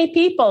as many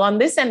people on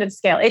this end of the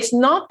scale. It's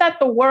not that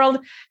the world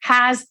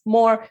has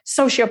more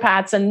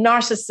sociopaths and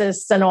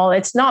narcissists and all.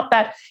 It's not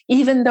that,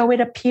 even though it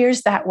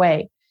appears that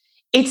way.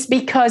 It's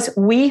because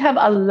we have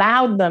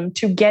allowed them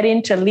to get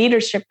into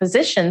leadership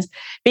positions,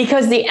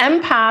 because the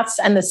empaths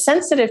and the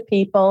sensitive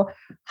people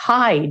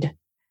hide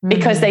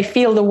because they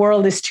feel the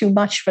world is too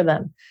much for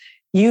them.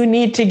 You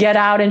need to get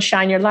out and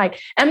shine your light.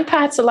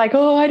 Empaths are like,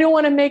 oh, I don't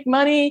want to make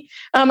money.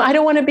 I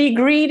don't want to be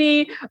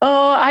greedy.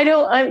 Oh, I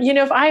don't,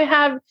 if I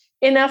have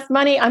enough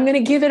money, I'm going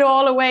to give it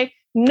all away.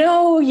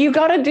 No, you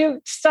got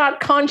to start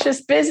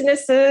conscious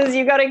businesses.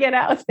 You got to get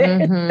out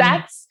there.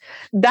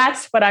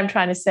 That's what I'm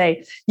trying to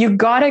say. You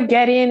got to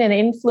get in and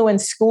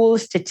influence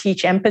schools to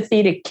teach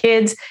empathy to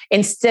kids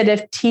instead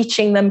of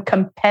teaching them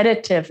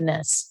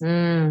competitiveness.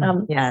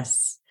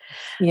 Yes.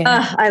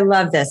 Yeah. I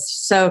love this.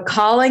 So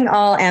calling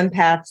all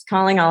empaths,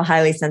 calling all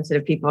highly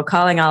sensitive people,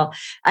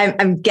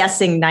 I'm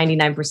guessing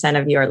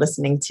 99% of you are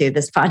listening to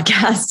this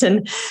podcast,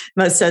 and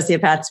most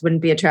sociopaths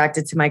wouldn't be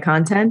attracted to my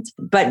content.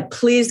 But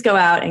please go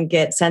out and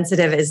get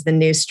Sensitive is the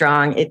New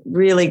Strong. It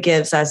really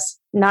gives us,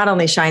 not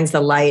only shines the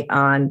light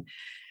on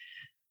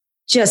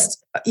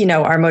just,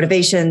 our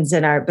motivations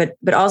and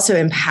but also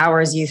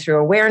empowers you through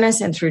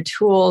awareness and through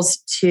tools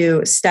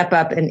to step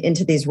up and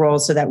into these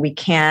roles so that we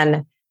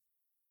can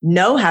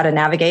know how to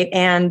navigate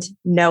and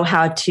know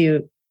how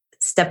to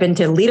step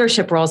into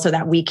leadership roles so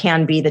that we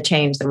can be the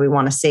change that we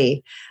want to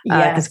see.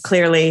 Because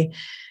clearly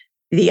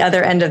the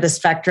other end of the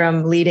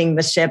spectrum, leading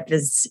the ship,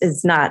 is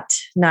not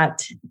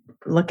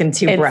looking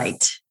too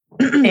bright.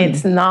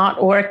 It's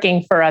not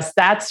working for us.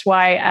 That's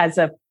why as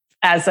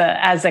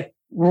a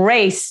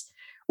race,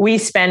 we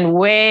spend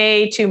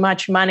way too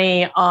much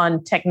money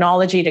on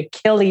technology to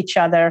kill each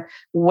other,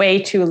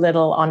 way too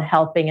little on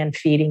helping and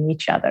feeding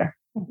each other.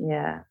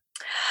 Yeah.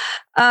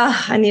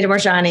 Anita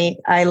Moorjani,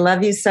 I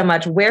love you so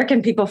much. Where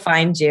can people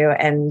find you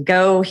and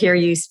go hear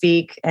you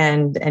speak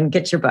and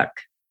get your book?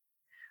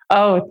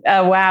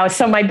 Wow.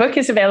 So my book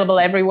is available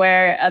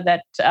everywhere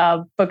that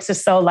books are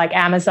sold, like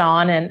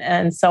Amazon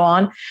and so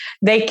on.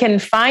 They can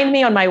find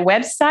me on my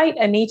website,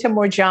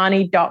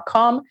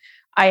 anitamoorjani.com.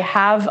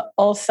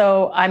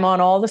 I'm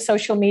on all the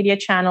social media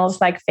channels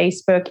like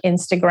Facebook,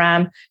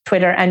 Instagram,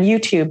 Twitter, and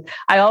YouTube.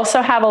 I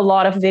also have a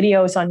lot of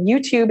videos on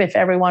YouTube if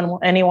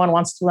anyone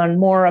wants to learn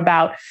more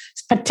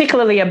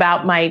particularly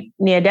about my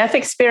near-death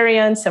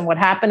experience and what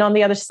happened on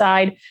the other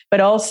side,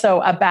 but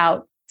also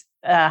about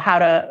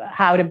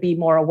how to be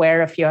more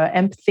aware of your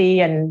empathy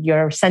and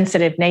your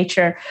sensitive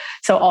nature.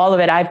 So all of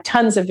it, I have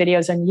tons of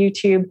videos on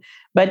YouTube.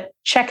 But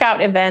check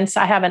out events.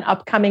 I have an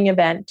upcoming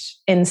event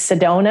in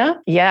Sedona.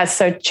 Yeah,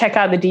 so check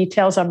out the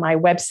details on my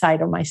website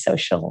or my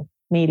social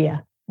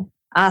media.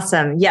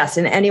 Awesome. Yes,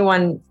 and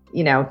anyone,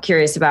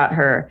 curious about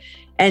her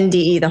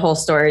NDE, the whole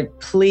story,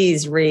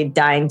 please read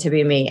Dying to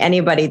Be Me.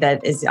 Anybody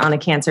that is on a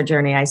cancer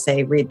journey, I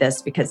say read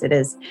this, because it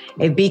is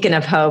a beacon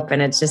of hope,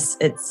 and it's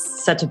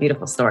such a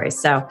beautiful story.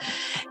 So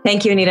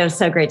thank you, Anita. It was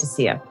so great to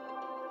see you.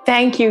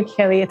 Thank you,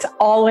 Kelly. It's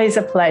always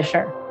a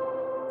pleasure.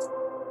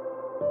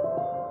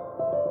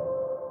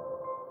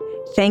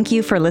 Thank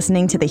you for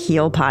listening to the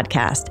Heal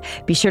Podcast.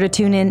 Be sure to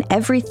tune in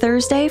every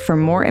Thursday for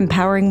more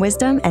empowering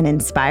wisdom and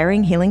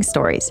inspiring healing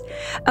stories.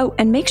 Oh,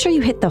 and make sure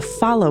you hit the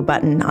follow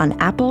button on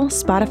Apple,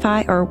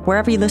 Spotify, or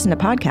wherever you listen to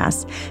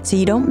podcasts so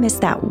you don't miss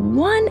that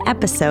one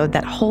episode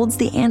that holds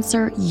the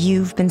answer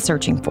you've been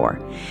searching for.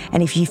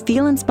 And if you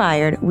feel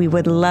inspired, we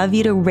would love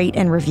you to rate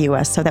and review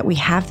us so that we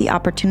have the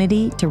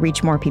opportunity to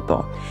reach more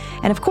people.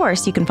 And of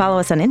course, you can follow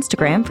us on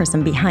Instagram for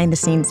some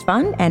behind-the-scenes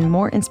fun and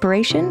more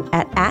inspiration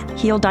at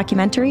Heal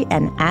Documentary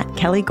and at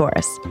Kelly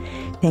Goris.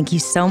 Thank you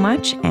so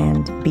much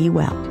and be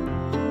well.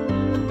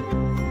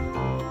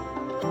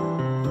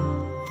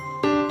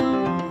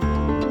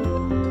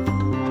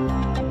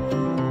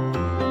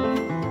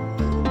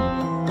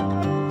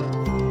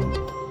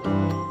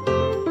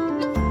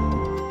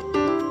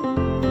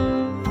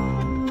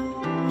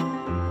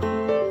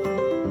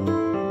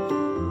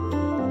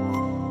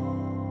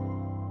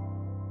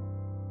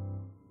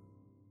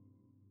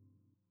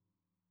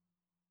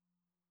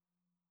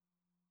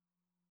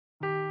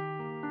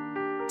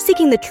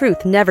 Seeking the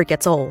truth never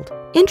gets old.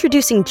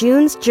 Introducing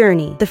June's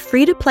Journey, the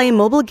free-to-play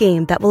mobile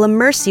game that will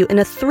immerse you in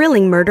a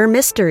thrilling murder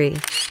mystery.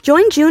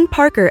 Join June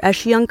Parker as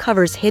she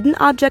uncovers hidden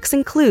objects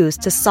and clues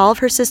to solve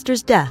her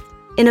sister's death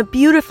in a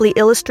beautifully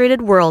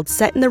illustrated world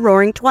set in the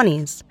Roaring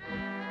 '20s.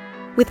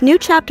 With new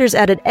chapters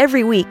added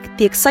every week,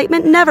 the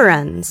excitement never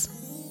ends.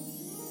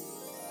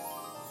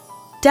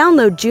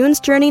 Download June's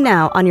Journey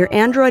now on your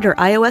Android or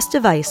iOS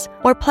device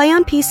or play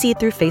on PC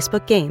through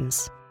Facebook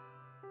Games.